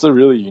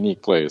really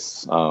unique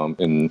place,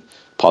 in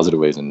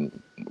positive ways and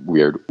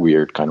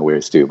weird kind of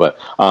ways too. But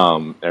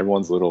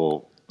everyone's a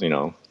little, you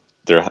know,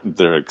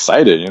 they're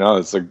excited. You know,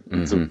 it's it's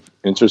Mm-hmm. an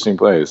interesting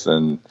place,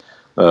 and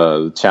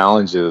the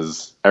challenge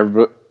is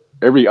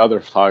every other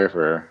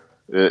photographer,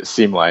 it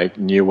seemed like,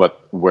 knew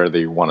where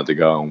they wanted to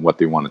go and what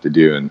they wanted to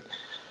do and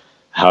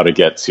how to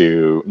get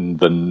to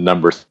the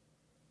number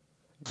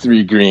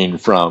three green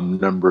from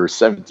number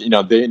 17. You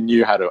know, they knew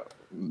Yeah. how to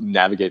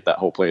navigate that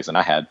whole place, and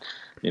I had,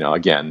 you know,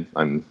 again,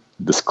 I'm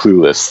this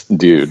clueless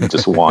dude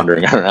just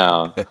wandering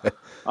around.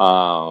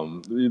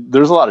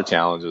 There's a lot of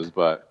challenges,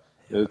 but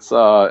Yeah. it's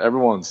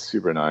everyone's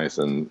super nice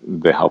and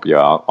they help you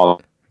out.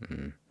 All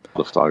Mhm.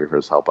 the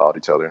photographers help out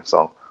each other,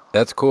 so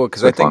That's cool it's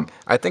because like fun.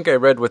 I think I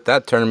read with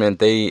that tournament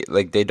they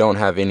don't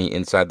have any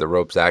inside the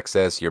ropes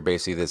access. You're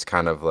basically this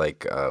kind of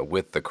like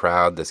with the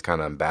crowd, this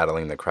kind of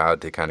battling the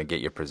crowd to kind of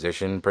get your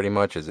position. Pretty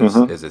much,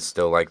 Hmm. is it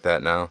still like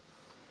that now?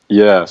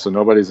 Yeah, so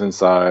nobody's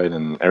inside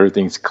and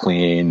everything's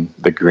clean.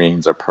 The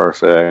greens are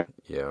perfect.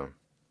 Yeah.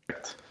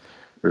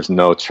 There's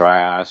no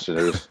trash.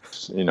 There's,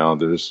 you know,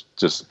 there's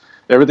just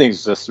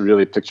everything's just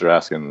really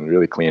picturesque and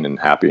really clean and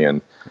happy.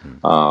 And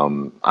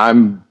Mm.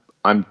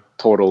 I'm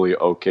totally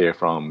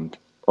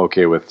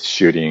okay with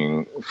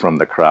shooting from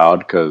the crowd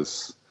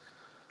because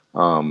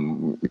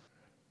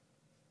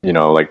you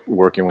know, like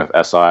working with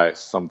SI,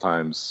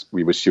 sometimes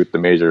we would shoot the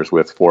majors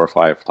with 4 or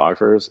 5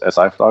 photographers,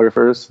 SI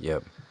photographers,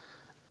 Yep.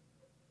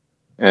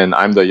 and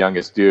I'm the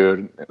youngest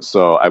dude,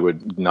 so I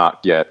would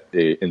not get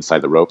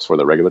inside the ropes for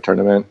the regular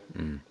tournament.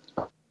 Mm.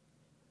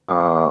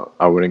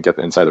 I wouldn't get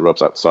the inside the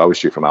ropes, so I would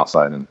shoot from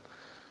outside and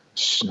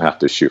have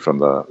to shoot from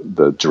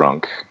the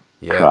drunk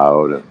Yeah.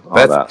 crowd and all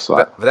That's that. So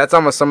but that's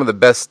almost some of the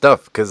best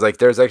stuff because like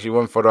there's actually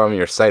one photo on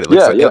your site. It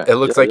looks yeah, like yeah, it yeah,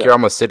 looks like yeah. you're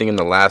almost sitting in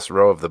the last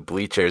row of the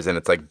bleachers, and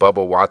it's like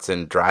Bubba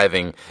Watson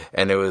driving,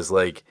 and it was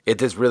like it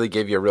just really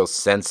gave you a real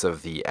sense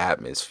of the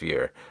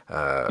atmosphere.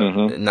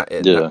 Hmm.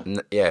 Yeah.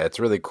 Yeah, it's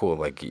really cool.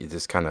 Like you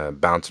just kind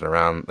of bouncing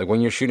around. Like when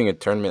you're shooting a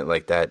tournament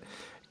like that,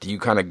 do you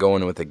kind of go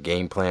in with a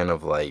game plan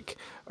of like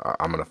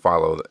I'm gonna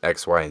follow the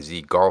X, Y, and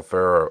Z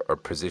golfer or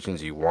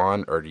positions you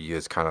want, or do you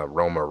just kind of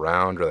roam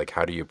around, or like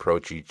how do you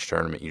approach each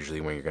tournament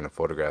usually when you're gonna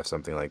photograph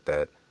something like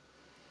that?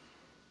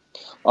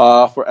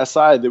 For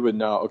SI, they would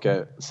know.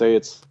 Okay, say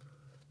it's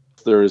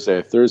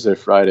Thursday,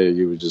 Friday.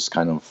 You would just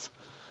kind of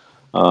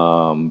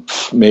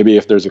maybe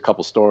if there's a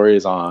couple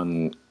stories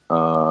on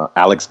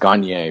Alex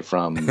Gagne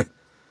from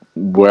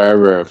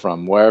wherever,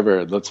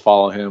 let's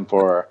follow him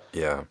for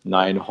Yeah.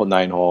 nine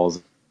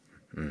holes,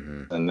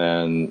 Hmm. and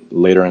then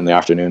later in the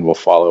afternoon we'll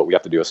follow. We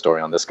have to do a story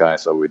on this guy,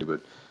 so we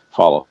would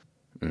follow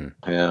Mm.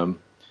 him.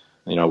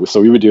 You know, so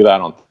we would do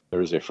that on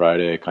Thursday,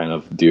 Friday, kind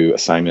of do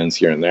assignments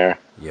here and there.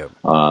 Yep.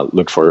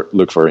 Look for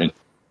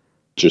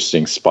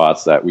interesting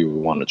spots that we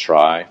would want to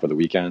try for the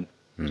weekend.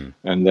 Mm.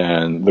 And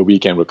then the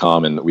weekend would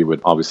come, and we would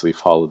obviously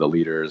follow the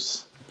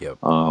leaders, Yep.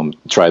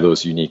 try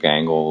those unique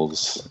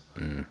angles,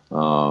 Mm.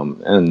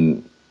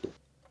 and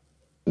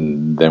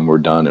then we're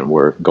done, and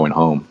we're going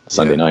home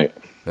Sunday Yeah. night.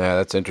 Yeah,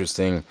 that's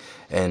interesting.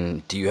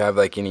 And do you have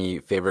like any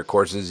favorite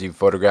courses you've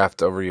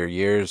photographed over your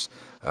years?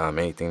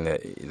 Anything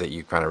that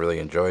you kind of really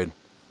enjoyed?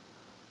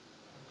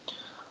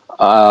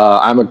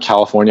 I'm a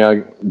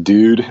California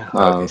dude,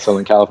 Okay.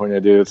 Southern California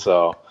dude.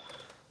 So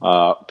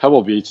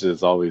Pebble Beach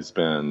has always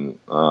been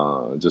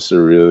just a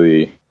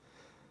really.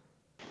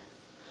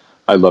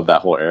 I love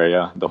that whole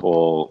area, the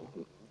whole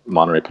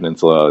Monterey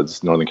Peninsula,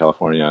 just Northern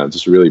California,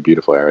 just a really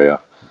beautiful area.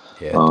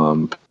 Yeah.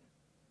 Um,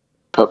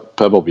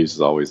 Pebble Beach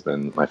has always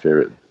been my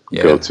favorite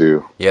Yeah.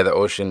 go-to. Yeah, the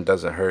ocean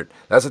doesn't hurt.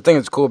 That's the thing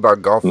that's cool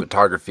about golf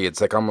photography.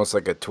 It's like almost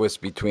like a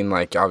twist between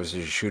like obviously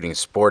you're shooting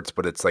sports,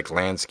 but it's like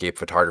landscape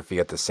photography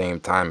at the same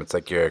time. It's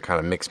like you're kind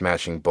of mix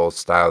matching both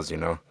styles, you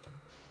know?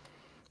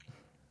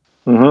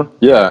 Yeah,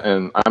 Yeah.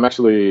 and I'm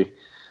actually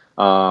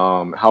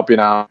helping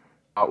out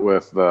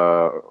with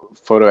the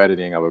photo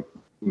editing of a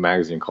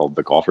magazine called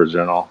The Golfer's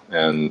Journal,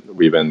 and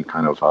we've been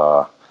kind of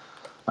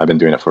I've been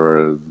doing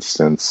it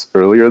since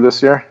earlier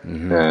this year,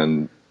 Hmm.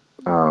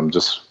 and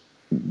just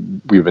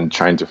we've been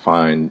trying to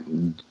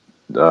find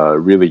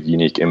really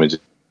unique images,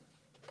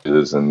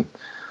 and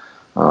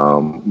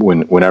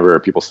whenever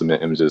people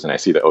submit images and I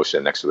see the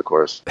ocean next to the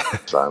course,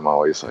 so I'm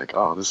always like,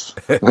 oh, this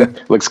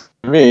looks good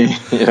to me,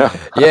 you know.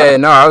 Yeah,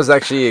 no, I was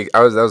actually, that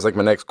was like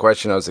my next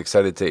question. I was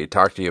excited to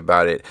talk to you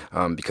about it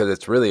because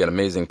it's really an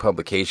amazing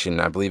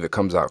publication. I believe it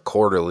comes out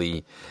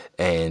quarterly,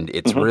 and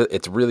Hmm.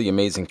 it's really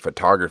amazing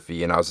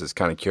photography. And I was just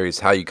kind of curious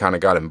how you kind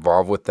of got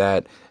involved with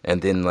that,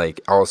 and then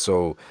like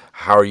also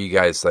how are you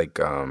guys like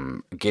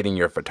getting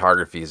your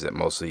photography? Is it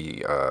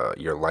mostly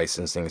your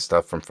licensing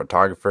stuff from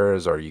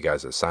photographers, or are you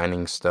guys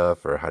assigning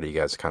stuff, or how do you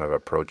guys kind of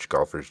approach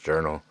Golfer's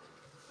Journal?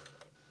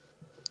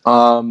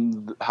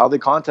 How they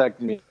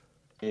contacted me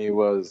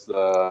was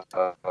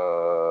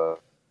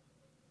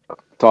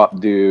top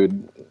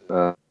dude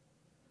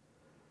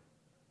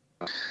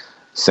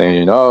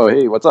saying, "Oh,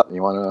 hey, what's up?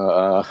 You want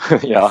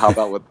to, help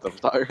out with the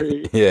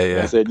photography?" Yeah, And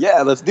I yeah. said,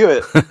 "Yeah, let's do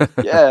it.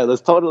 Yeah,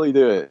 let's totally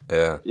do it.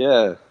 Yeah.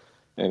 Yeah."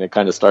 And it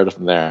kind of started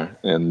from there.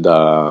 And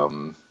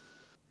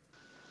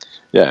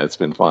yeah, it's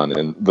been fun.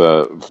 And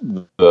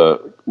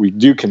the we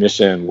do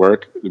commission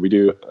work, we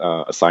do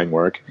assign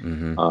work,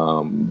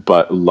 Mm-hmm.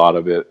 but a lot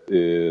of it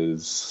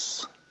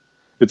is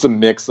it's a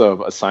mix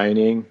of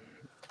assigning,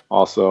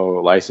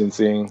 also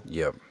licensing,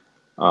 Yep.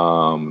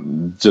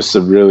 just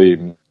a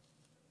really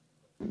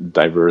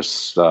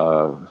diverse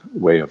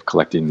way of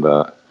collecting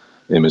the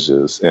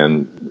images.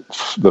 And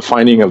the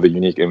finding of the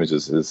unique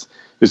images is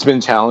it's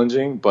been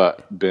challenging,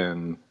 but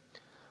been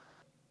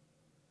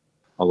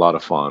a lot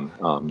of fun,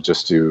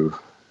 just to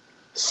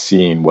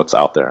seeing what's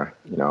out there,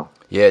 you know.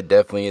 Yeah,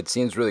 definitely. It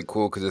seems really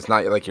cool because it's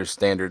not like your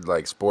standard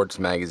like sports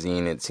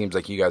magazine. It seems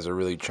like you guys are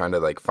really trying to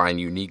like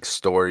find unique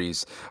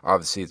stories.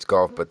 Obviously, it's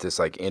golf, but this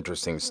like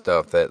interesting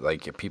stuff that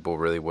like people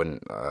really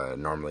wouldn't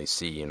normally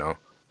see. You know?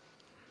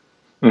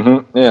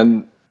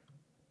 And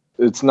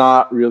it's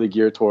not really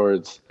geared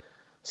towards,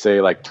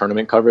 say, like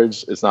tournament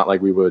coverage. It's not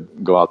like we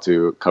would go out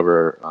to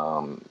cover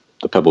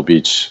the Pebble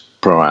Beach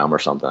Pro-Am or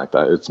something like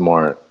that. It's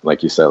more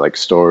like you said, like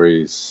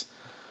stories,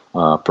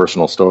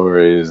 personal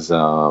stories,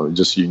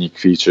 just unique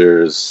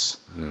features,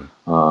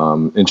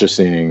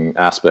 interesting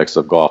aspects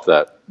of golf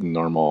that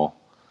normal,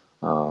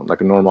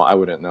 like a normal, I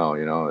wouldn't know,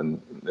 you know.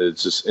 And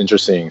it's just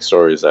interesting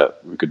stories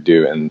that we could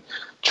do, and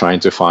trying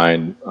to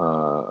find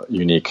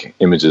unique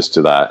images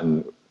to that.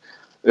 And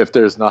if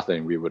there's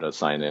nothing, we would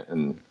assign it,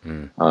 and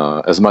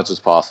as much as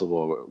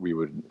possible, we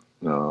would.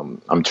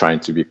 I'm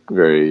trying to be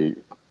very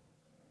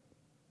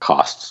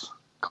costs,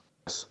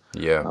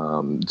 Yeah.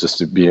 just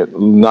to be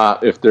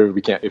not if we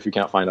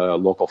can't find a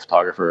local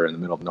photographer in the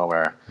middle of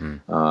nowhere,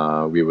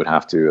 we would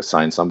have to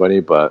assign somebody.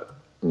 But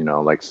you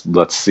know, like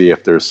let's see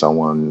if there's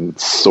someone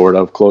sort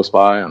of close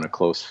by on a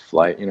close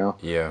flight, you know.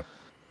 Yeah.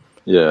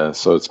 Yeah,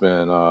 so it's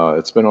been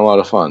a lot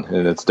of fun,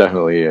 and it's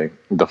definitely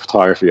the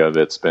photography of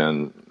it's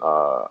been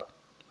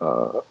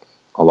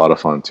a lot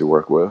of fun to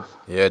work with.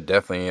 Yeah,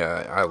 definitely.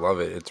 I love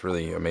it. It's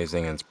really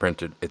amazing, and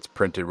it's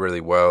printed really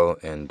well,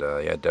 and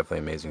yeah, definitely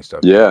amazing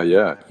stuff Yeah,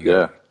 yeah, you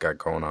yeah. got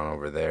going on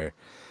over there.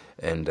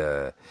 And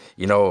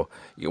you know,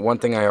 one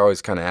thing I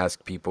always kind of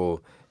ask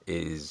people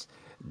is,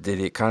 did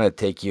it kind of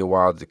take you a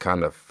while to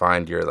kind of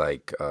find your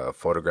like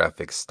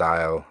photographic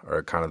style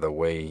or kind of the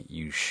way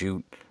you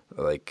shoot?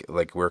 Like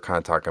we are kind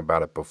of talking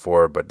about it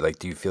before, but like,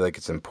 do you feel like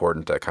it's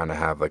important to kind of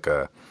have like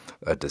a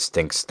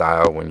distinct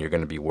style when you're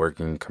going to be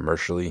working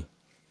commercially?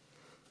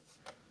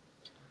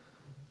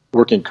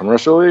 Working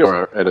commercially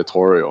or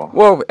editorial?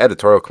 Well,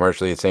 editorial,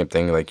 commercially, the same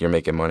thing. Like you're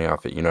making money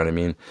off it. You know what I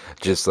mean?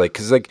 Just like,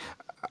 cause like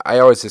I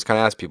always just kind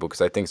of ask people because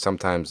I think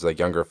sometimes like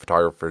younger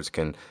photographers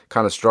can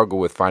kind of struggle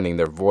with finding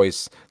their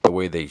voice, the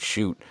way they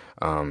shoot.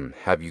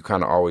 Have you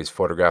kind of always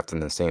photographed in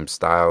the same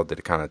style? Did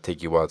it kind of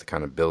take you a while to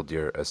kind of build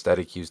your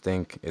aesthetic, you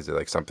think? Is it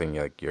like something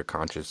like you're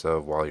conscious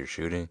of while you're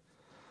shooting?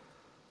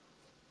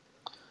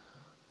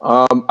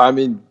 I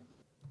mean,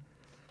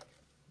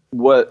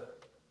 what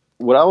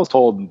what I was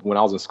told when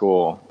I was in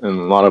school and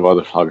a lot of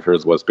other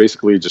photographers was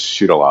basically just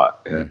shoot a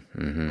lot.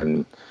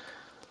 Mm-hmm.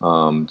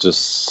 And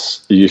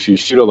just if you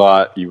shoot a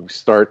lot, you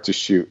start to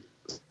shoot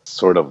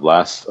sort of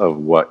less of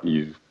what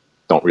you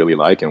don't really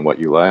like and what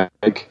you like.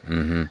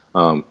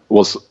 Mm-hmm.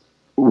 Well,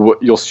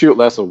 you'll shoot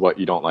less of what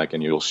you don't like,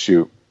 and you'll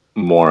shoot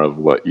more of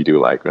what you do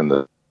like and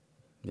the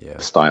Yeah.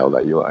 style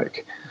that you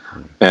like.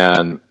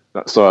 And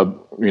so,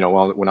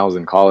 when I was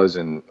in college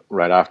and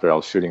right after, I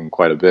was shooting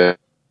quite a bit,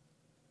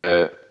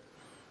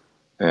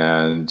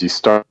 and you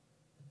start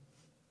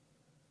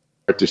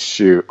to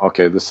shoot,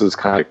 okay, this is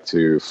kind of like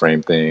to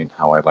frame thing,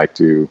 how I like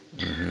to,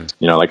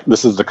 like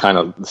this is the kind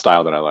of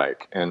style that I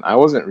like. And I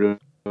wasn't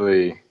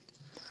really,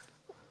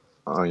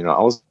 I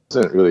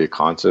wasn't really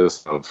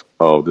conscious of,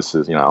 oh, this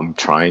is, I'm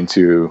trying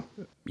to,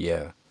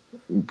 Yeah.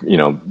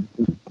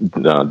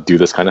 do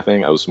this kind of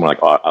thing. I was more like,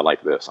 oh, I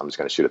like this, I'm just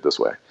going to shoot it this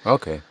way.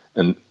 Okay.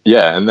 And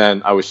yeah, and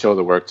then I would show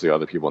the work to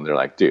other people, and they're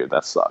like, "Dude,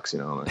 that sucks,"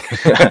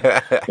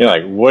 Like, you're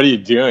like, "What are you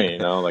doing?"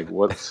 Like,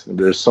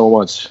 there's so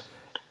much.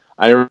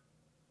 I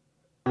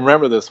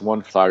remember this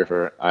one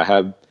photographer.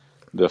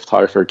 The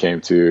photographer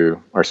came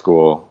to our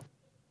school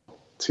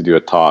to do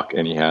a talk,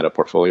 and he had a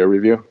portfolio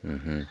review,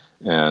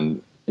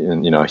 and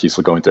he's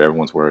going through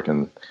everyone's work,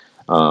 and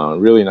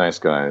really nice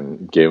guy,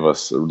 and gave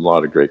us a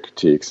lot of great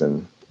critiques,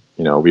 and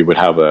we would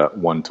have a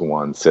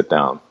one-to-one sit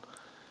down.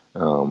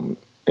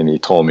 And he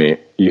told me,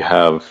 you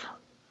have,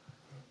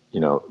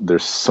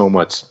 there's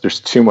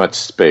too much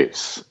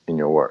space in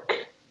your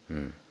work,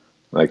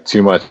 like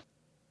too much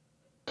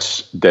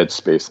dead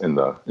space in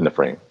the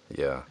frame.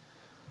 Yeah.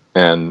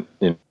 And,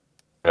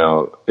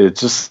 it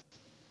just,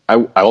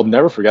 I'll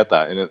never forget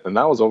that. And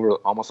that was over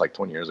almost like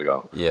 20 years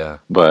ago. Yeah.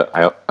 But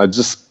I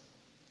just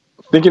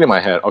thinking in my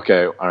head,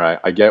 okay, all right,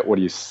 I get what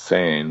he's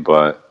saying,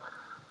 but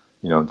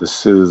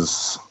this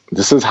is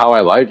how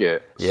I like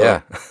it.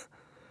 Yeah.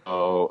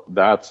 So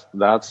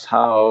that's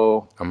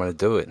how I'm gonna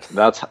do it.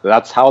 That's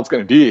how it's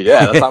gonna be.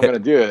 Yeah, that's how I'm gonna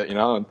do it.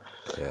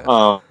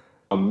 Yeah.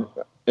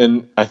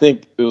 And I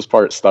think it was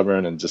part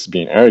stubborn and just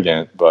being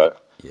arrogant,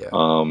 but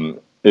Yeah.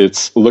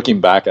 It's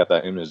looking back at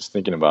that image,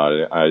 thinking about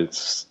it.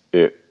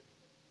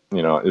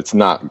 It's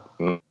not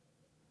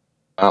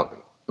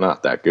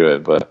not that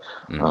good. But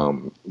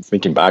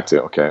thinking back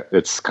to okay,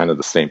 it's kind of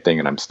the same thing,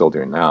 and I'm still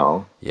doing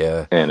now.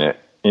 Yeah. And it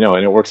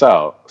works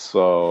out.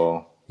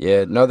 So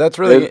Yeah. No, that's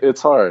really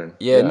it's hard.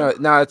 Yeah,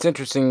 no, it's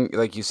interesting,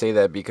 like you say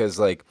that because,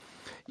 like,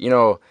 you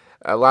know,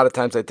 a lot of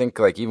times I think,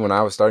 like, even when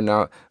I was starting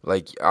out,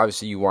 like,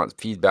 obviously you want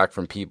feedback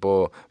from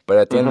people, but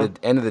at the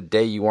end of the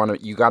day, you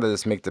gotta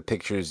just make the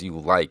pictures you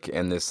like,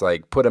 and this,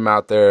 like, put them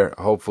out there.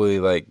 Hopefully,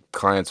 like,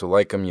 clients will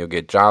like them, you'll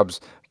get jobs,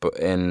 but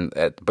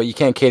you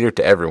can't cater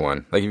to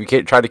everyone. Like, if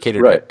you try to cater,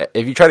 Right.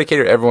 if you try to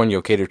cater to everyone,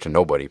 you'll cater to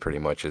nobody. Pretty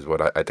much is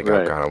what I think I've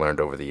Right. kind of learned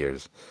over the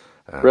years.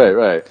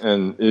 Right.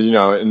 And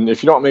and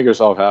if you don't make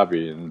yourself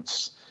happy, and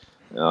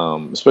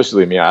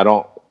especially me, I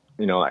don't,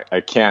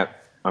 I can't.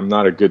 I'm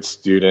not a good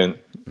student.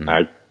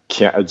 I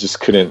can't. I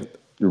just couldn't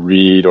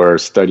read or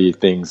study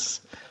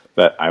things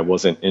that I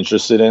wasn't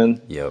interested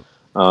in. Yep.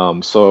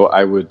 So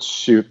I would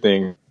shoot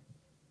things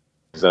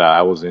that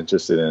I was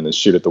interested in and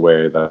shoot it the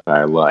way that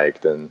I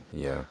liked. And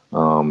Yeah.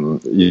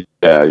 you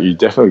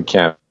definitely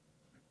can't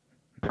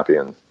be happy.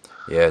 And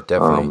Yeah,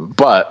 definitely.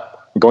 but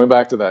going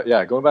back to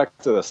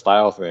the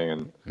style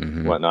thing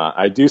and whatnot,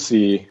 I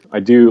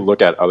do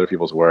look at other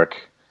people's work,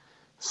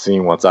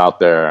 seeing what's out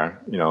there,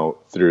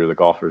 through the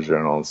Golfer's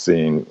Journal,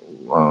 seeing,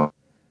 when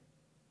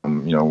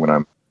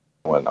I'm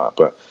whatnot.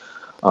 But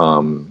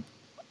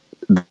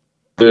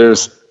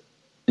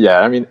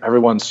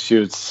everyone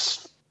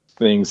shoots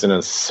things in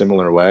a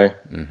similar way.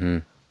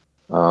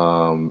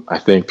 I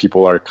think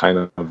people are kind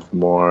of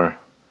more,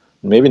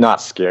 maybe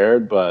not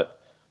scared, but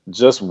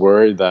just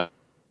worried that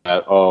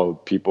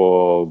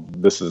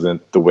this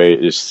isn't the way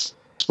it's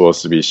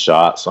supposed to be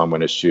shot, so I'm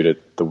going to shoot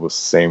it the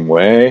same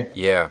way.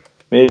 Yeah.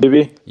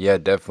 Maybe. Yeah,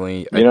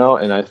 definitely.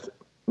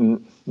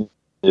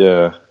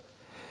 Yeah.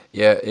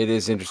 Yeah, it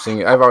is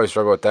interesting. I've always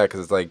struggled with that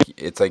because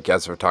it's like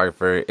as a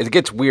photographer, it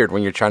gets weird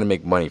when you're trying to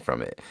make money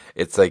from it.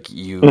 It's like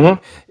you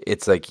want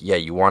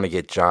to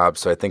get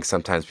jobs. So I think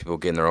sometimes people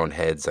get in their own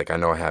heads. Like I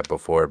know I have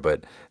before,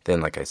 but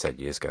then like I said,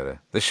 you just gotta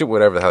shoot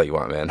whatever the hell you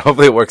want, man.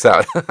 Hopefully it works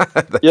out.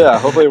 Yeah,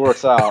 hopefully it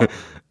works out.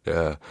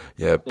 Yeah.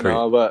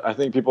 But I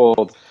think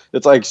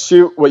it's like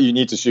shoot what you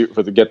need to shoot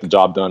to get the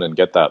job done and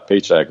get that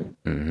paycheck,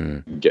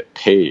 get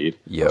paid.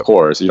 Yep. Of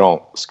course, you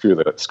don't screw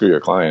your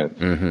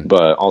client,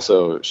 but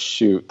also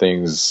shoot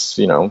things.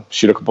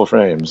 Shoot a couple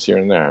frames here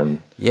and there.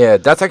 And yeah,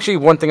 that's actually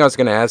one thing I was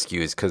going to ask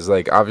you is because,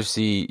 like,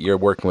 obviously you're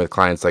working with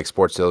clients like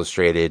Sports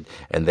Illustrated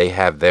and they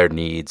have their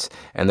needs.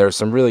 And there are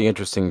some really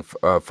interesting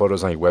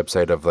photos on your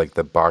website of, like,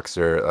 the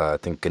boxer, I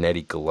think,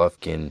 Gennady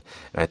Golovkin. And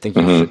I think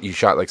you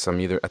shot, like, I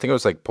think it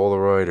was, like,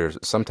 Polaroid or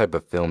some type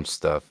of film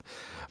stuff.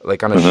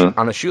 Like, on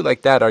a shoot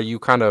like that, are you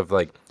kind of,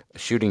 like,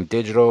 shooting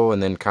digital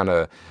and then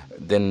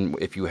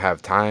if you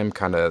have time,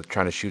 kind of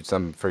trying to shoot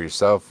something for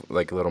yourself,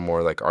 like, a little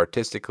more, like,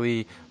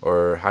 artistically?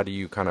 Or how do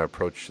you kind of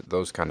approach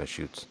those kind of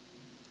shoots?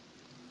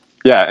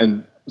 Yeah,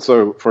 and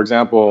so for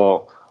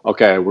example,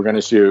 okay, we're going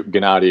to shoot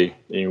Gennady,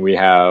 and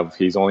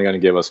he's only going to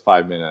give us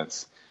 5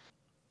 minutes.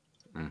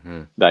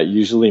 That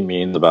usually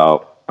means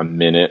about a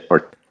minute or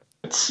 2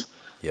 minutes,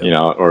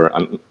 or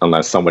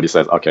unless somebody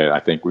says, okay, I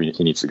think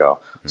he needs to go.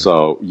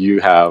 So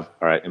you have,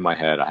 all right, in my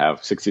head, I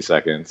have 60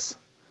 seconds.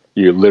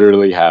 You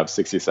literally have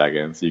 60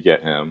 seconds. You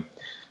get him,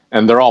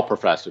 and they're all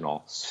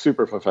professional,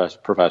 super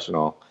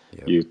professional.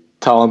 Yep. You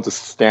tell them to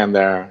stand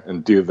there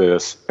and do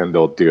this, and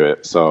they'll do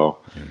it. So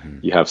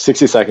you have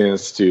 60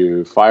 seconds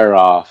to fire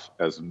off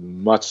as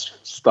much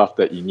stuff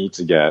that you need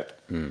to get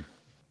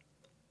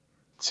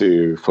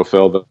to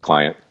fulfill the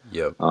client,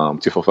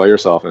 to fulfill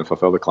yourself and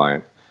fulfill the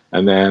client.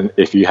 And then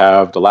if you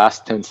have the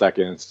last 10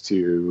 seconds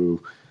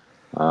to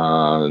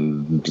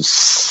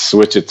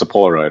switch it to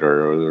Polaroid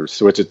or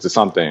switch it to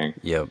something,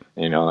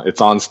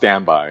 it's on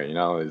standby.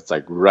 It's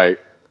like right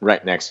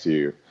next to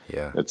you.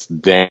 Yeah, it's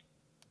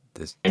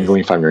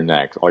dangling from your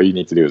neck. All you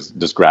need to do is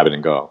just grab it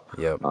and go.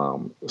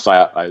 So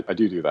I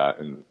do that,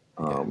 and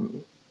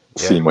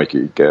seeing what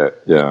you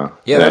get. I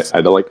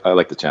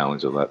like the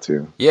challenge of that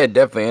too. Yeah,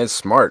 definitely. And it's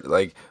smart.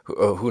 Like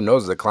who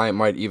knows, the client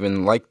might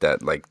even like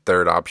that like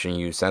third option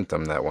you sent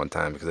them that one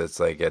time, because it's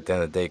like at the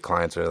end of the day,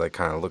 clients are like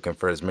kind of looking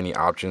for as many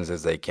options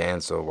as they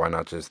can. So why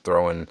not just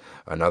throw in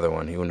another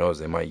one? Who knows,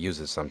 they might use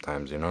it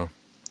sometimes.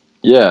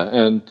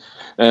 Yeah,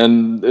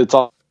 and it's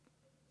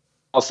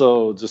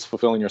also just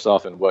fulfilling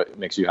yourself and what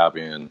makes you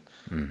happy, and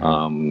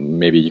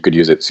maybe you could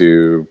use it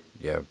to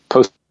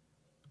post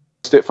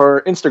it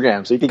for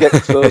Instagram so you can get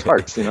those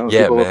hearts.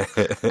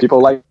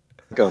 People like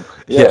them.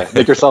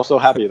 Make yourself so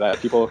happy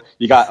that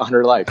you got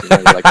 100 likes.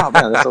 You're like, oh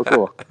man, that's so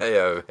cool. I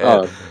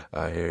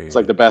hear you. It's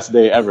like the best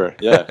day ever.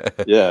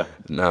 Yeah.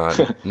 No,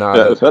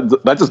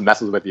 that just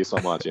messes with you so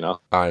much.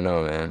 I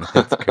know, man.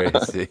 It's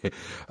crazy.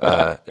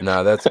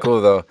 No, that's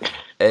cool though.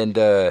 And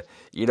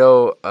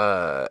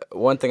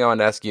one thing I want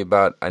to ask you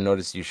about, I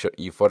noticed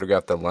you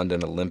photographed the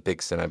London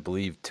Olympics in, I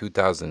believe,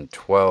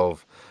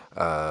 2012.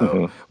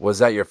 Was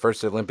that your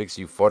first Olympics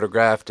you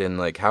photographed, and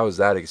like how was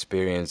that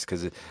experience?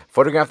 Because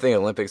photographing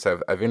Olympics,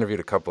 I've interviewed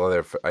a couple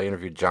other. I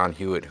interviewed John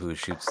Hewitt, who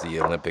shoots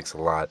the Olympics a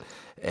lot,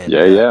 and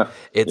Yeah, yeah,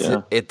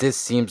 yeah. it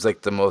just seems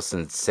like the most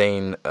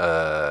insane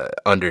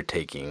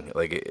undertaking.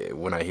 Like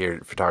when I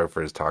hear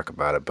photographers talk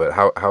about it. But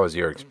how was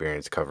your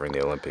experience covering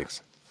the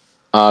Olympics?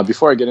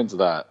 Before I get into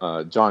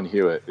that, John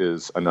Hewitt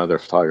is another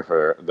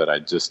photographer that I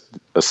just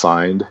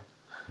assigned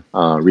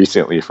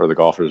recently for the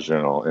Golfers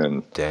Journal,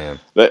 and Damn.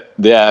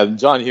 yeah,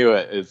 John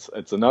Hewitt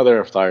it's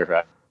another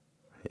photographer.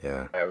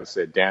 Yeah. I would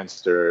say Dan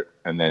Sturt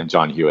and then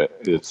John Hewitt.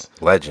 It's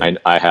Legend.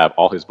 I have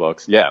all his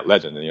books. Yeah,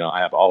 legend. You know, I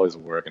have all his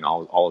work and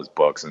all his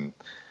books, and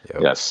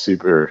Yep. yeah,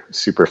 super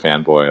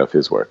fanboy of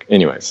his work.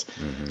 Anyways,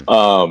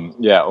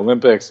 yeah,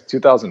 Olympics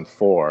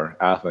 2004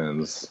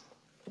 Athens.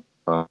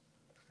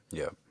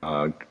 Yeah.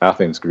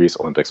 Athens, Greece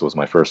Olympics was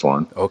my first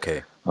one.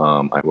 Okay.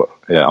 I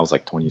was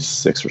like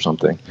 26 or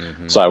something.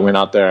 So I went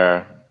out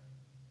there,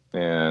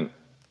 and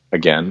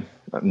again,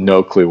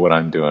 no clue what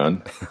I'm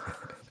doing.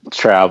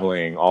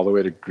 Traveling all the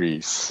way to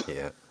Greece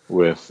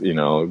with, you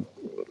know,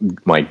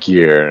 my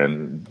gear,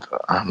 and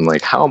I'm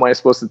like, how am I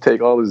supposed to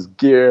take all this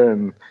gear,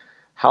 and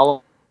how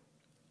long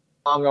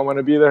I'm going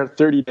to be there?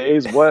 30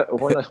 days? What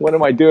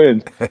am I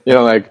doing? You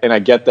know, like, and I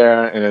get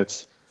there, and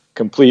it's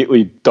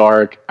completely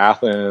dark.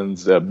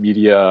 Athens, a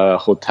media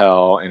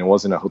hotel, and it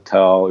wasn't a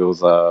hotel. It was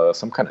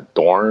some kind of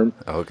dorm.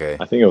 Okay.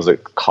 I think it was a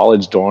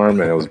college dorm,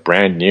 and it was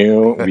brand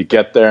new. We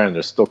get there, and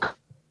there's still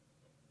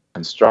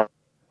construction.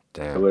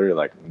 Damn. Literally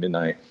like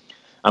midnight.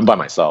 I'm by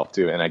myself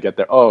too, and I get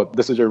there. Oh,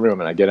 this is your room,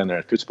 and I get in there.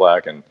 It's pitch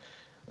black, and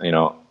you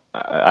know,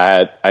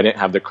 I didn't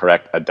have the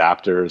correct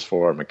adapters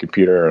for my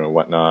computer and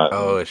whatnot.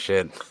 Oh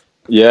shit.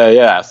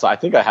 Yeah. So I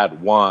think I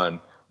had one,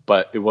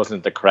 but it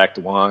wasn't the correct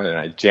one, and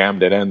I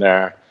jammed it in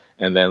there.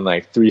 And then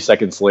like 3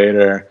 seconds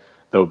later,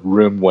 the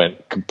room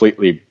went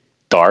completely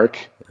dark.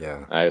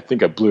 Yeah. I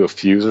think I blew a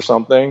fuse or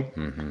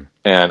something,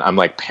 and I'm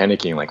like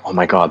panicking, like, oh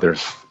my god,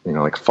 there's, you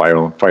know, like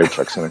fire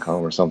trucks gonna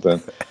come or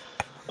something.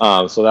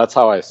 So that's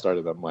how I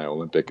started my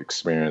Olympic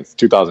experience,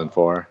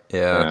 2004.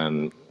 Yeah.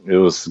 And it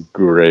was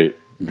great,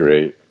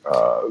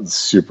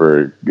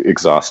 super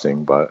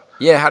exhausting, but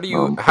yeah. How do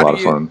you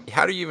fun.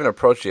 how do you even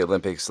approach the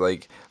Olympics?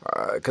 Like,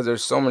 because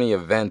there's so many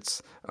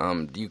events.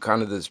 Do you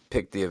kind of just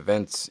pick the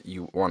events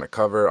you want to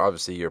cover?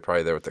 Obviously, you're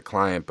probably there with the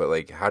client, but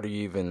like, how do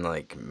you even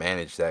like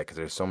manage that? Because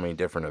there's so many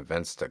different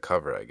events to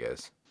cover, I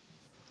guess.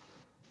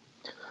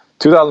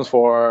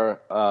 2004,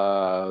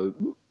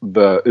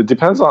 it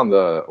depends on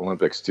the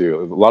Olympics too.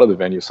 A lot of the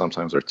venues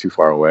sometimes are too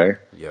far away.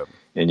 Yep.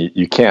 And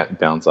you can't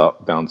bounce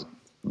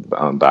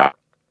back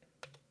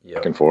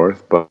and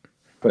forth. But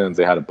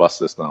they had a bus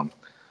system,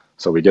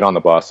 so we get on the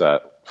bus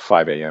at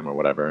 5 a.m. or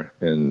whatever,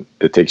 and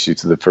it takes you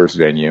to the first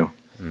venue.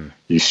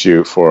 You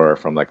shoot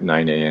from like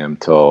 9 a.m.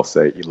 till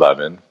say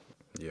 11.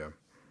 Yeah.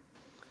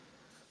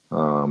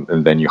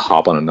 And then you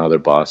hop on another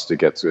bus to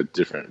get to a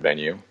different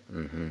venue.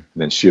 And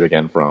then shoot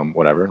again from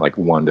whatever, like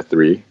 1 to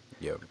 3.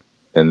 Yep.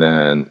 And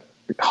then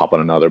hop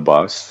on another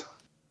bus,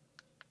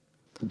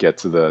 get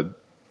to the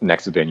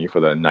next venue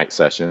for the night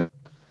session.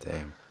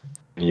 Damn.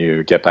 And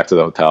you get back to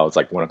the hotel. It's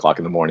like 1 o'clock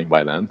in the morning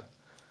by then.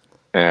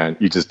 And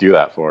you just do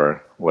that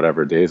for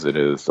whatever days it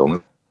is.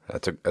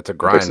 That's a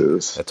grind.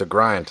 That's a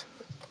grind.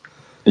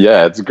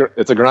 Yeah, it's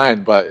a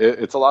grind, but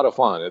it's a lot of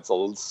fun. It's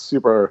a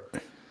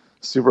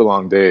super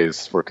long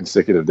days for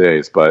consecutive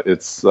days, but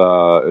it's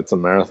a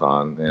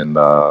marathon, and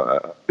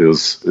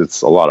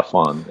it's a lot of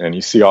fun. And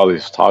you see all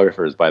these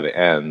photographers by the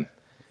end,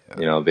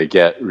 you know, they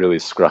get really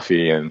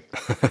scruffy, and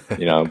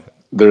you know,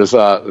 there's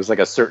like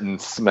a certain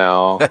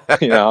smell,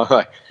 you know,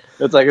 like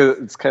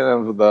it's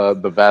kind of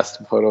the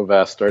photo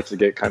vest starts to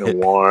get kind of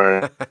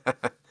worn,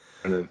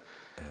 and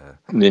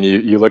then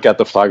you look at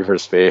the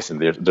photographer's face,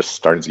 and they're just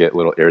starting to get a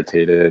little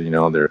irritated. You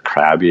know, they're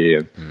crabby,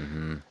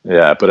 and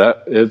yeah.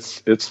 But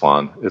it's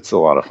fun. It's a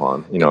lot of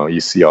fun. You know, you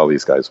see all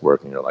these guys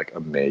work, and you're like,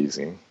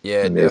 amazing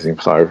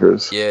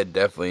photographers. Yeah,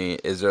 definitely.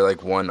 Is there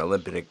like one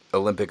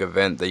Olympic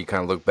event that you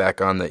kind of look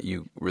back on that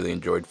you really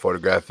enjoyed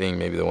photographing?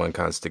 Maybe the one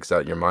kind of sticks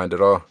out in your mind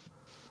at all?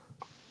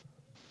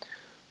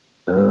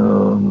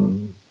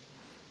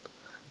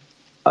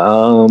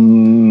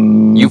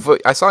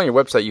 I saw on your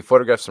website you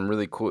photographed some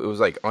really cool. It was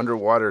like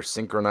underwater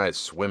synchronized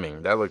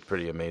swimming. That looked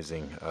pretty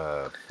amazing.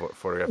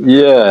 Photographing.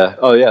 Yeah.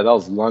 Oh, yeah. That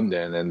was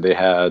London, and they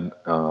had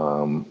I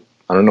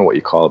don't know what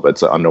you call it, but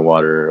it's an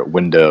underwater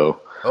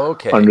window.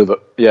 Okay. Under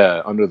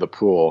the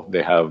pool,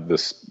 they have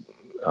this.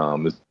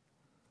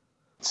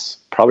 It's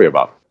probably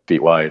about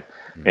feet wide,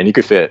 and you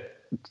could fit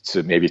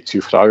to maybe 2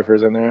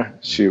 photographers in there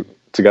shoot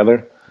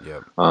together.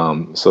 Yeah.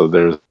 So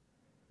there's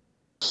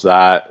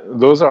that.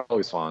 Those are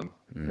always fun.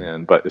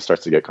 But it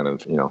starts to get kind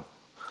of, you know,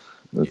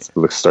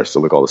 starts to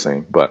look all the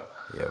same. But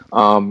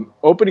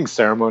opening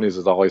ceremonies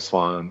is always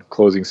fun.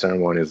 Closing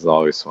ceremonies is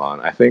always fun.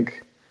 I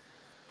think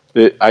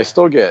you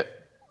still get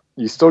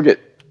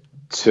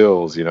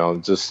chills, you know,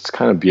 just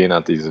kind of being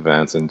at these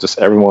events and just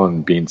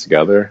everyone being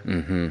together,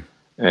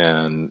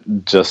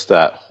 and just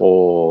that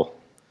whole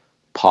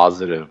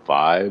positive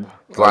vibe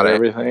of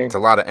everything. It's a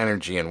lot of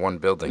energy in one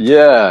building.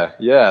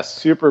 Yeah,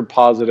 super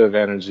positive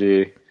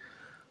energy.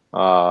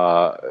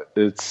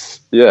 It's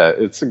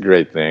a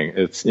great thing.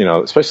 It's,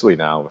 especially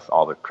now with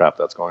all the crap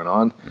that's going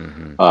on.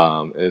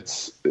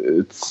 It's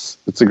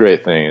a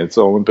great thing. It's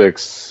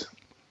Olympics.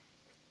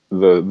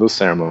 The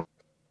ceremony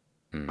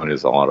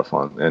is a lot of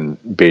fun,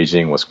 and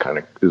Beijing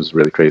was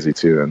really crazy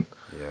too. And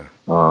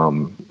a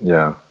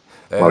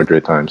lot of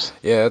great times.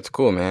 Yeah, that's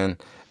cool, man.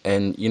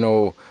 And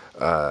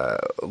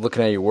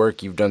looking at your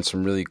work, you've done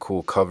some really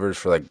cool covers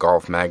for like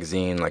Golf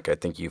Magazine. Like I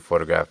think you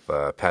photographed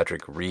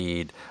Patrick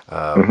Reed,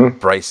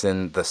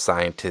 Bryson the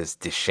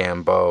Scientist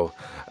DeChambeau.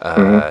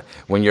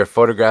 When you're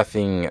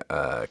photographing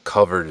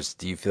covers,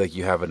 do you feel like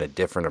you have a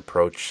different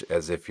approach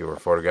as if you were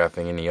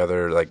photographing any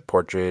other like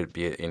portrait,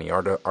 be it any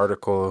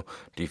article?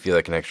 Do you feel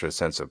like an extra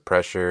sense of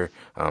pressure?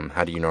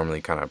 How do you normally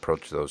kind of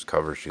approach those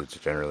cover shoots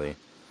generally?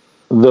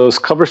 Those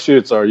cover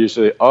shoots are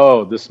usually,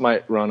 this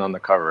might run on the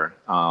cover.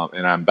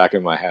 And I'm back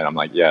in my head. I'm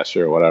like, yeah,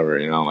 sure, whatever.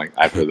 Like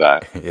I've heard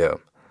that. Yeah.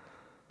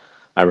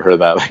 I've heard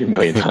that like a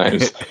million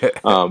times.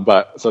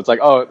 But so it's like,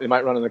 it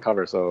might run on the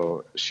cover.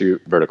 So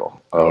shoot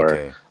vertical,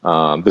 or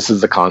this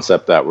is the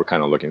concept that we're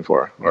kind of looking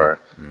for. Or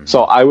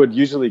so I would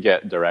usually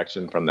get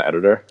direction from the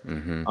editor,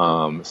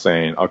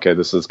 saying, okay,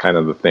 this is kind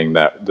of the thing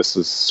this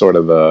is sort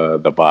of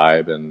the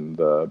vibe and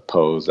the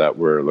pose that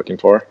we're looking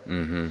for.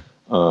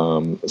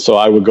 So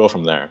I would go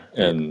from there,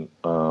 and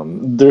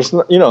there's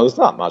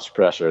not much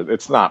pressure.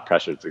 It's not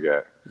pressure to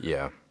get.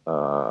 Yeah.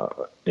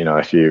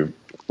 If you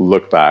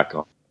look back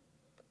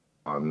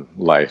on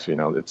life,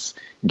 it's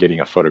getting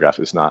a photograph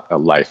is not a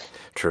life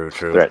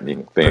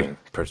threatening thing.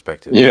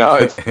 Perspective.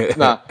 It's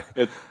not.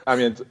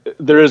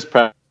 There is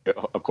pressure,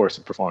 of course,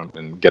 to perform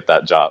and get the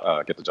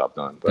job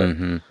done. But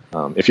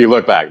if you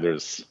look back,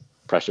 there's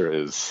pressure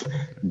is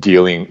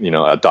dealing.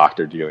 A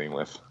doctor dealing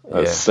with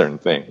a certain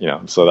thing.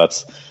 So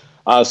that's.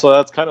 So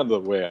that's kind of the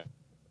way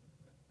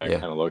I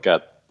kind of look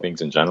at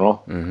things in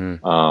general.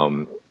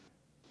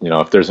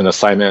 If there's an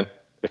assignment,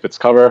 if it's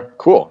cover,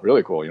 cool,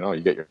 really cool. You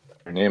get your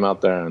name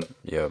out there, and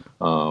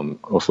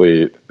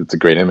hopefully it's a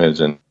great image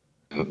and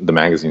the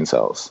magazine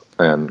sells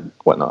and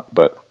whatnot.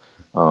 But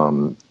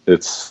I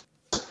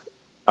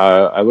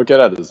look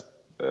at it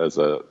as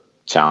a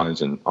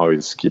challenge and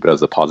always keep it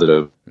as a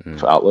positive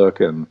outlook.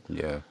 And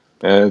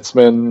and it's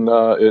been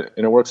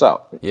it works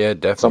out. Yeah,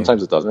 definitely.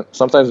 Sometimes it doesn't.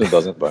 Sometimes it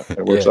doesn't, but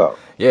it works out.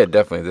 Yeah,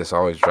 definitely. This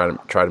always try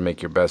to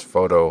make your best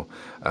photo.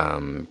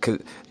 Cause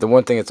the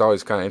one thing that's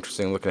always kind of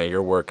interesting looking at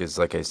your work is,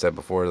 like I said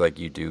before, like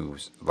you do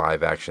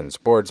live action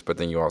sports, but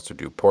then you also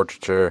do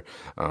portraiture.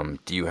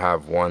 Do you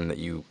have one that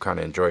you kind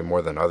of enjoy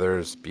more than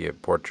others, be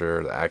it portrait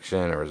or the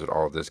action, or is it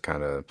all this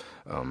kind of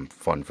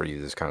fun for you,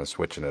 just kind of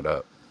switching it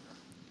up?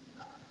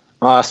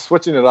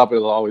 Switching it up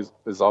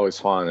is always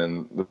fun,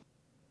 and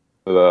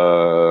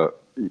I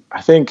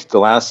think the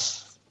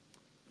last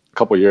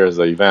couple of years,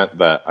 the event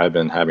that I've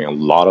been having a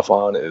lot of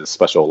fun is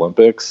Special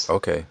Olympics.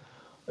 Okay.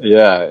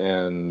 Yeah,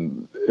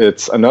 and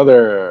it's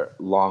another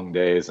long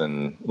days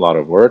and a lot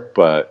of work,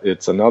 but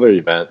it's another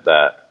event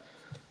that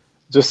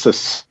just a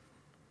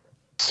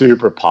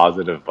super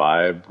positive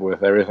vibe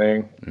with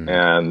everything.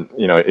 And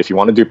if you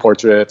want to do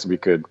portraits, we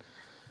could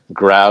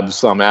grab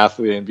some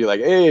athlete and be like,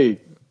 hey,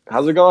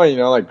 how's it going?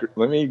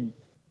 Let me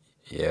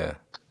get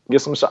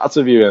some shots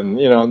of you, and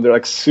they're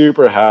like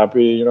super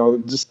happy,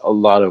 just a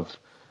lot of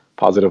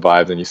positive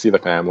vibes, and you see the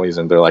families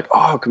and they're like,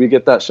 oh, can we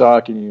get that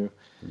shot? Can you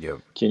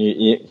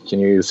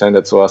send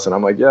it to us? And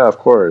I'm like, yeah, of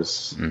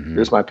course.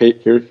 Here's my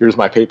here's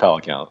my PayPal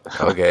account.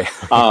 Okay.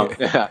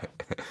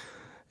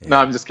 No,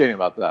 I'm just kidding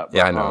about that.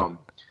 But, I know.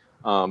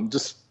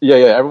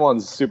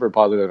 everyone's super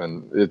positive,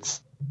 and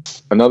it's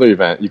another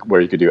event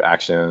where you could do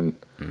action,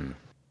 a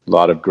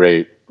lot of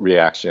great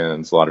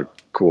reactions, a lot of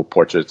cool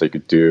portraits that you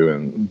could do,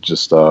 and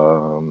just a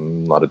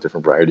lot of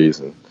different varieties.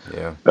 And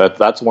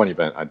that's one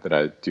event that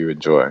I do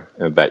enjoy,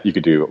 and that you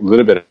could do a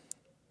little bit of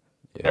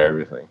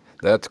everything.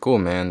 That's cool,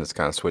 man. That's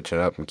kind of switching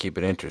up and keep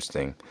it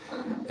interesting.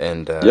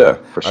 And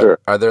for sure.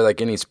 Are there like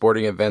any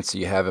sporting events that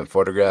you haven't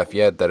photographed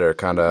yet that are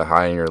kind of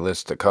high on your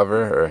list to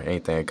cover, or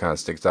anything that kind of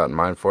sticks out in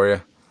mind for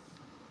you?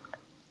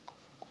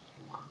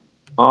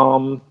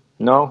 No,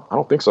 I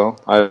don't think so.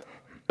 I've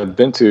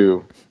been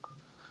to.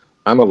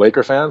 I'm a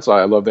Laker fan, so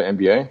I love the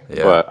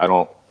NBA, but I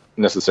don't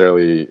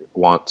necessarily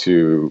want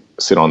to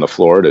sit on the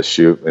floor to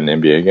shoot an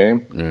NBA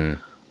game.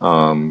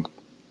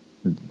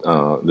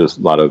 There's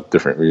a lot of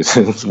different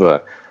reasons,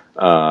 but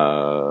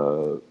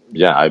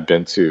I've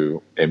been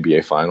to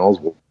NBA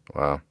Finals,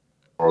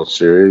 World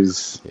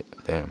Series,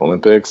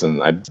 Olympics,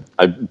 and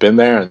I've been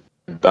there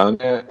and done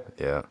it.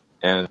 Yeah,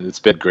 and it's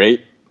been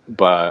great,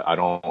 but I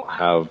don't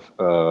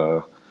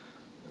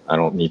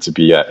need to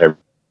be at every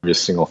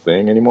single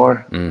thing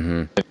anymore.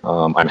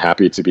 I'm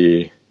happy to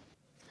be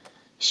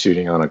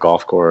shooting on a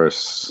golf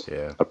course,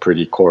 a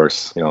pretty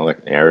course, like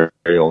an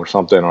aerial or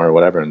something or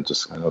whatever, and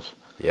just kind of.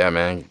 Yeah,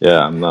 man. Yeah,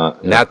 I'm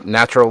not.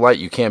 Natural light,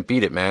 you can't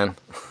beat it, man.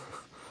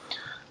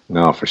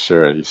 No, for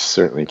sure. You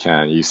certainly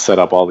can. You set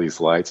up all these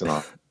lights and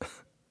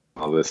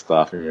all this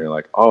stuff, and you're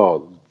like,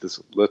 oh,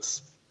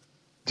 let's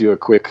do a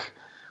quick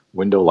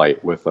window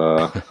light with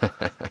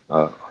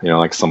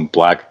like some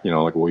black,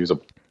 like we'll use a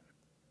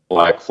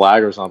black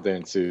flag or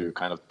something to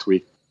kind of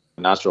tweak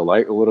natural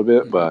light a little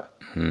bit, but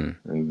and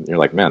you're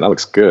like, man, that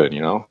looks good,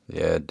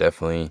 Yeah,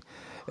 definitely.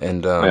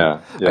 And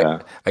yeah.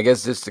 I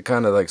guess just to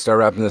kind of like start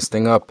wrapping this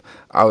thing up,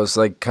 I was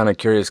like kind of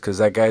curious because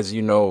that guys,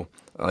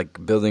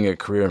 like building a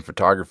career in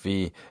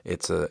photography,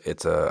 it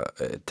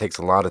takes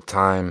a lot of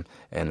time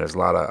and there's a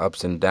lot of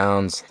ups and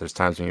downs. There's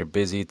times when you're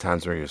busy,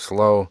 times when you're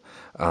slow.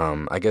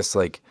 I guess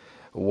like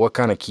what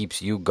kind of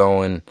keeps you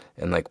going,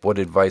 and like what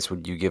advice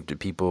would you give to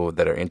people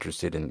that are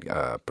interested in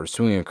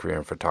pursuing a career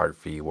in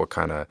photography? What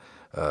kind of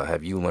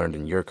have you learned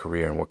in your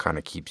career, and what kind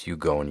of keeps you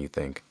going, you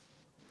think?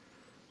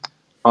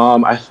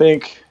 I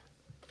think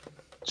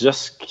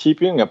just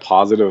keeping a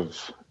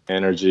positive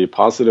energy,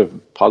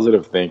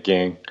 positive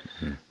thinking.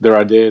 There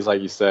are days,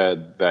 like you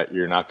said, that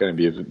you're not going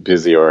to be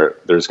busy, or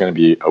there's going to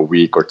be a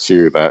week or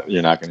two that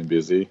you're not going to be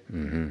busy.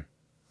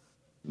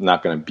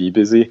 Not going to be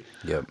busy.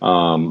 Yep.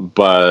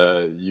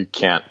 But you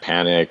can't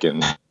panic,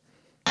 and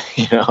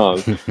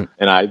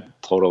and I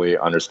totally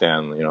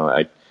understand.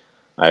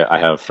 I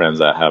have friends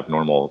that have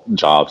normal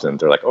jobs, and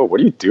they're like, "Oh, what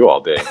do you do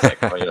all day?" It's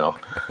like, oh,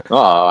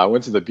 I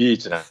went to the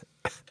beach and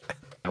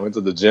I went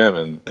to the gym,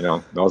 and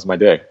that was my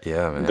day.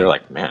 Yeah, man. And they're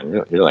like,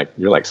 "Man, you're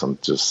like some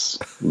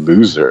just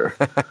loser.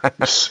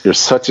 You're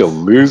such a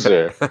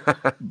loser."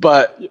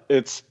 But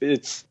it's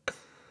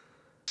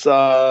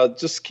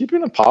just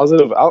keeping a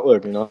positive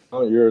outlook.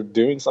 You're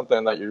doing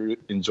something that you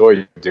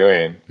enjoy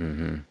doing,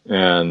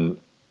 and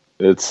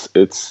it's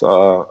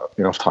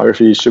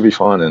photography should be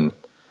fun. And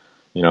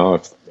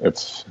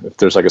if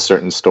there's like a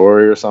certain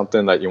story or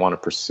something that you want to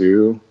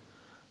pursue,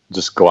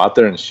 just go out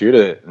there and shoot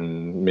it,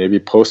 and maybe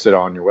post it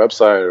on your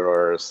website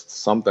or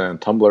something,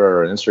 Tumblr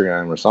or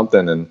Instagram or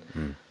something, and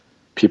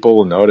people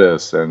will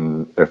notice.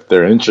 And if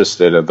they're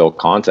interested, they'll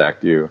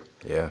contact you.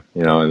 Yeah.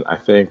 And I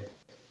think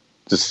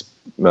just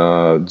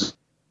kind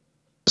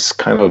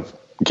of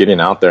getting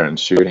out there and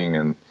shooting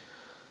and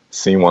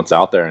seeing what's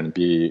out there, and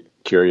be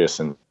curious,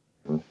 and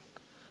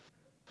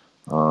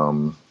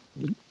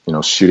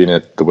shooting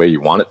it the way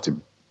you want it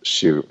to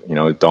shoot.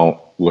 Don't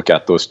look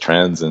at those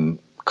trends and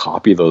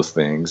copy those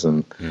things,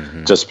 and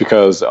just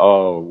because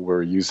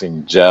we're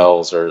using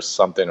gels or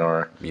something,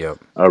 or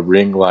a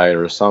ring light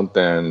or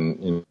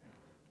something,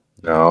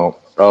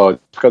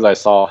 because I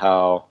saw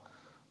how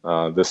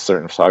this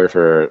certain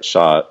photographer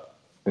shot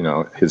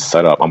his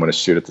setup, I'm going to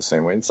shoot it the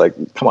same way. It's like,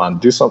 come on,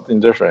 do something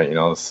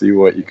different, see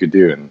what you could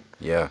do, and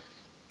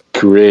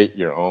create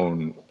your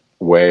own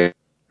way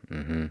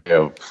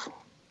of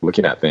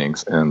looking at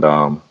things. And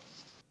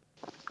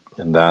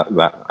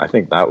that I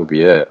think that would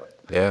be it.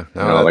 Yeah.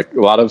 No, like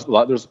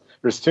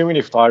there's too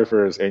many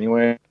photographers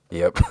anyway.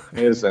 Yep.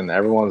 And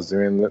everyone's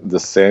doing the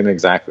same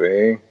exact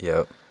thing.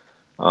 Yep.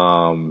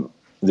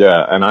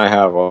 Yeah, and I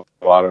have a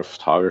lot of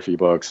photography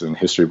books and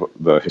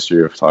the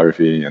history of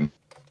photography, and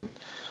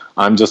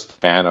I'm just a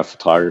fan of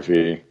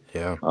photography.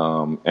 Yeah.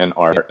 And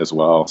art as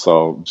well.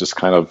 So just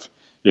kind of,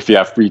 if you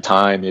have free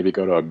time, maybe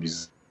go to a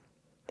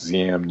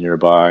museum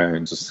nearby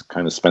and just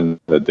kind of spend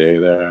the day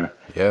there.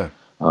 Yeah.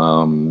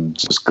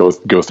 Just go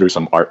through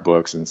some art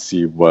books and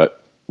see what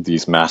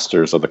these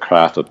masters of the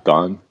craft have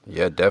done.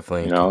 Yeah,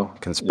 definitely.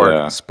 Can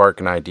spark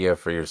an idea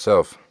for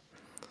yourself.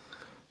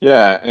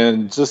 Yeah,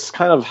 and just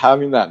kind of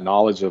having that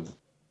knowledge of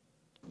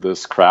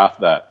this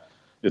craft, that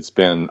it's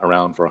been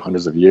around for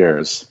hundreds of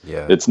years.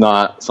 Yeah. It's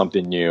not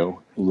something new.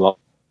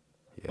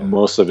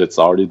 Most of it's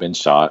already been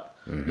shot.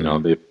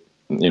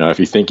 If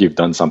you think you've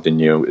done something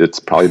new, it's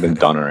probably been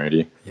done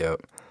already.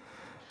 Yep.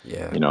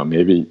 Yeah.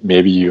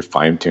 Maybe you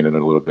fine tune it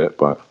a little bit,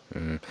 but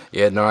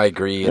yeah, no, I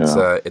agree.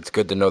 It's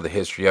good to know the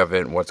history of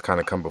it and what's kind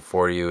of come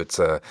before you. It's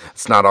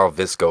not all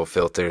visco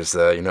filters,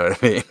 you know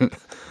what I mean?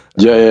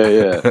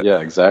 Yeah,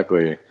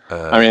 exactly.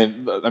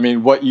 I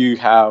mean, what you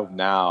have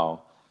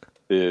now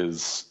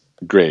is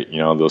great.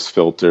 Those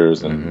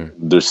filters, and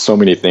there's so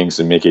many things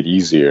to make it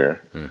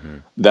easier.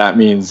 That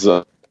means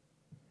that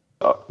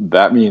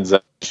you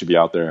should be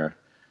out there.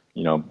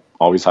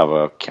 Always have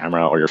a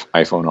camera or your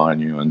iPhone on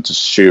you and just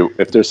shoot.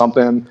 If there's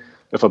something,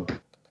 if a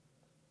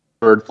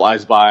bird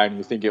flies by and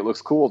you think it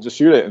looks cool, just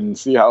shoot it and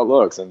see how it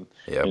looks. And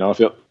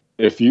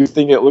if you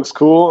think it looks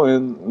cool,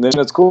 and then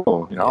it's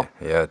cool.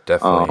 Yeah,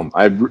 definitely.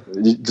 I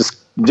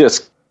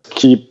just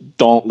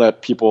don't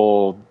let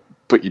people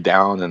put you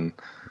down and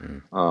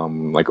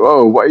like,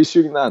 oh, why are you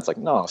shooting that? It's like,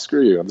 no,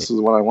 screw you. This is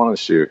what I want to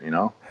shoot.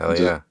 Hell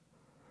yeah.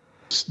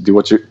 Just do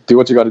what you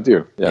got to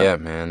do. Yeah,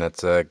 man,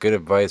 that's good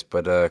advice.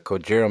 But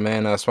Kohjiro,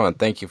 man, I just want to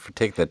thank you for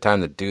taking the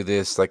time to do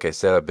this. Like I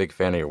said, I'm a big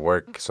fan of your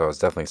work, so I was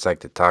definitely psyched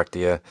to talk to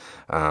you.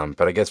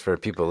 But I guess for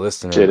people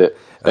listening,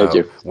 Thank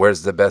you.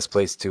 Where's the best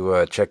place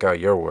to check out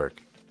your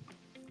work?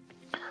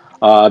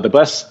 The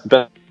best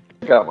check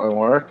out my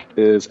work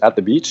is at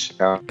the beach.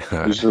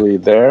 Usually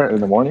there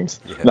in the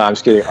mornings. Yeah. No, I'm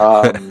just kidding.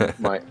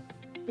 My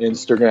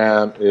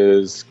Instagram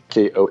is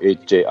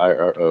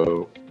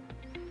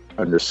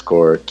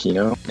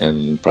Kohjiro_Kinno,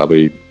 and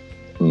probably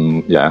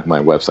yeah, my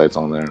website's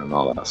on there and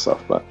all that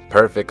stuff. But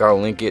perfect. I'll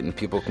link it and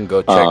people can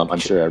go check. I'm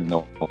sure I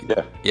know.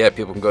 Yeah. Yeah,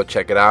 people can go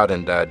check it out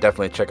and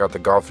definitely check out the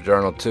Golf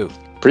Journal too.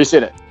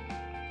 Appreciate it.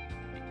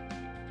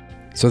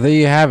 So there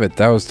you have it.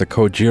 That was the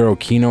Kohjiro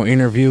Kinno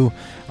interview.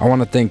 I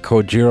want to thank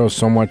Kohjiro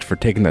so much for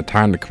taking the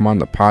time to come on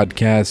the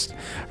podcast.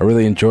 I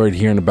really enjoyed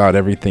hearing about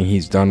everything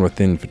he's done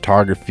within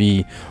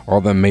photography, all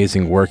the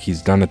amazing work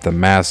he's done at the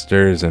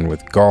Masters and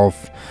with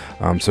golf.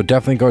 So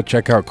definitely go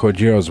check out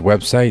Kohjiro's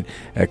website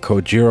at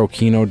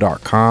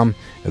kohjirokinno.com,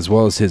 as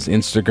well as his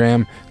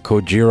Instagram,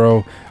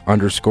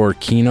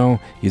 Kohjiro_Kinno.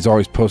 He's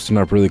always posting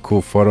up really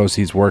cool photos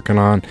he's working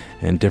on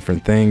and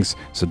different things.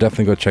 So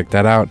definitely go check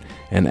that out.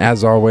 And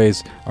as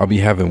always, I'll be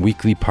having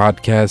weekly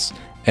podcasts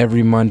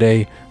every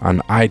Monday on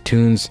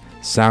iTunes,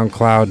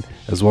 SoundCloud,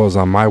 as well as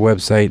on my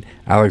website,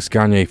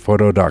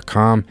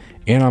 alexgagnephoto.com,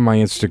 and on my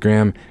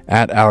Instagram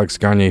at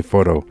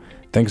alexgagnephoto.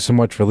 Thanks so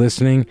much for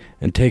listening,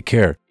 and take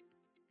care.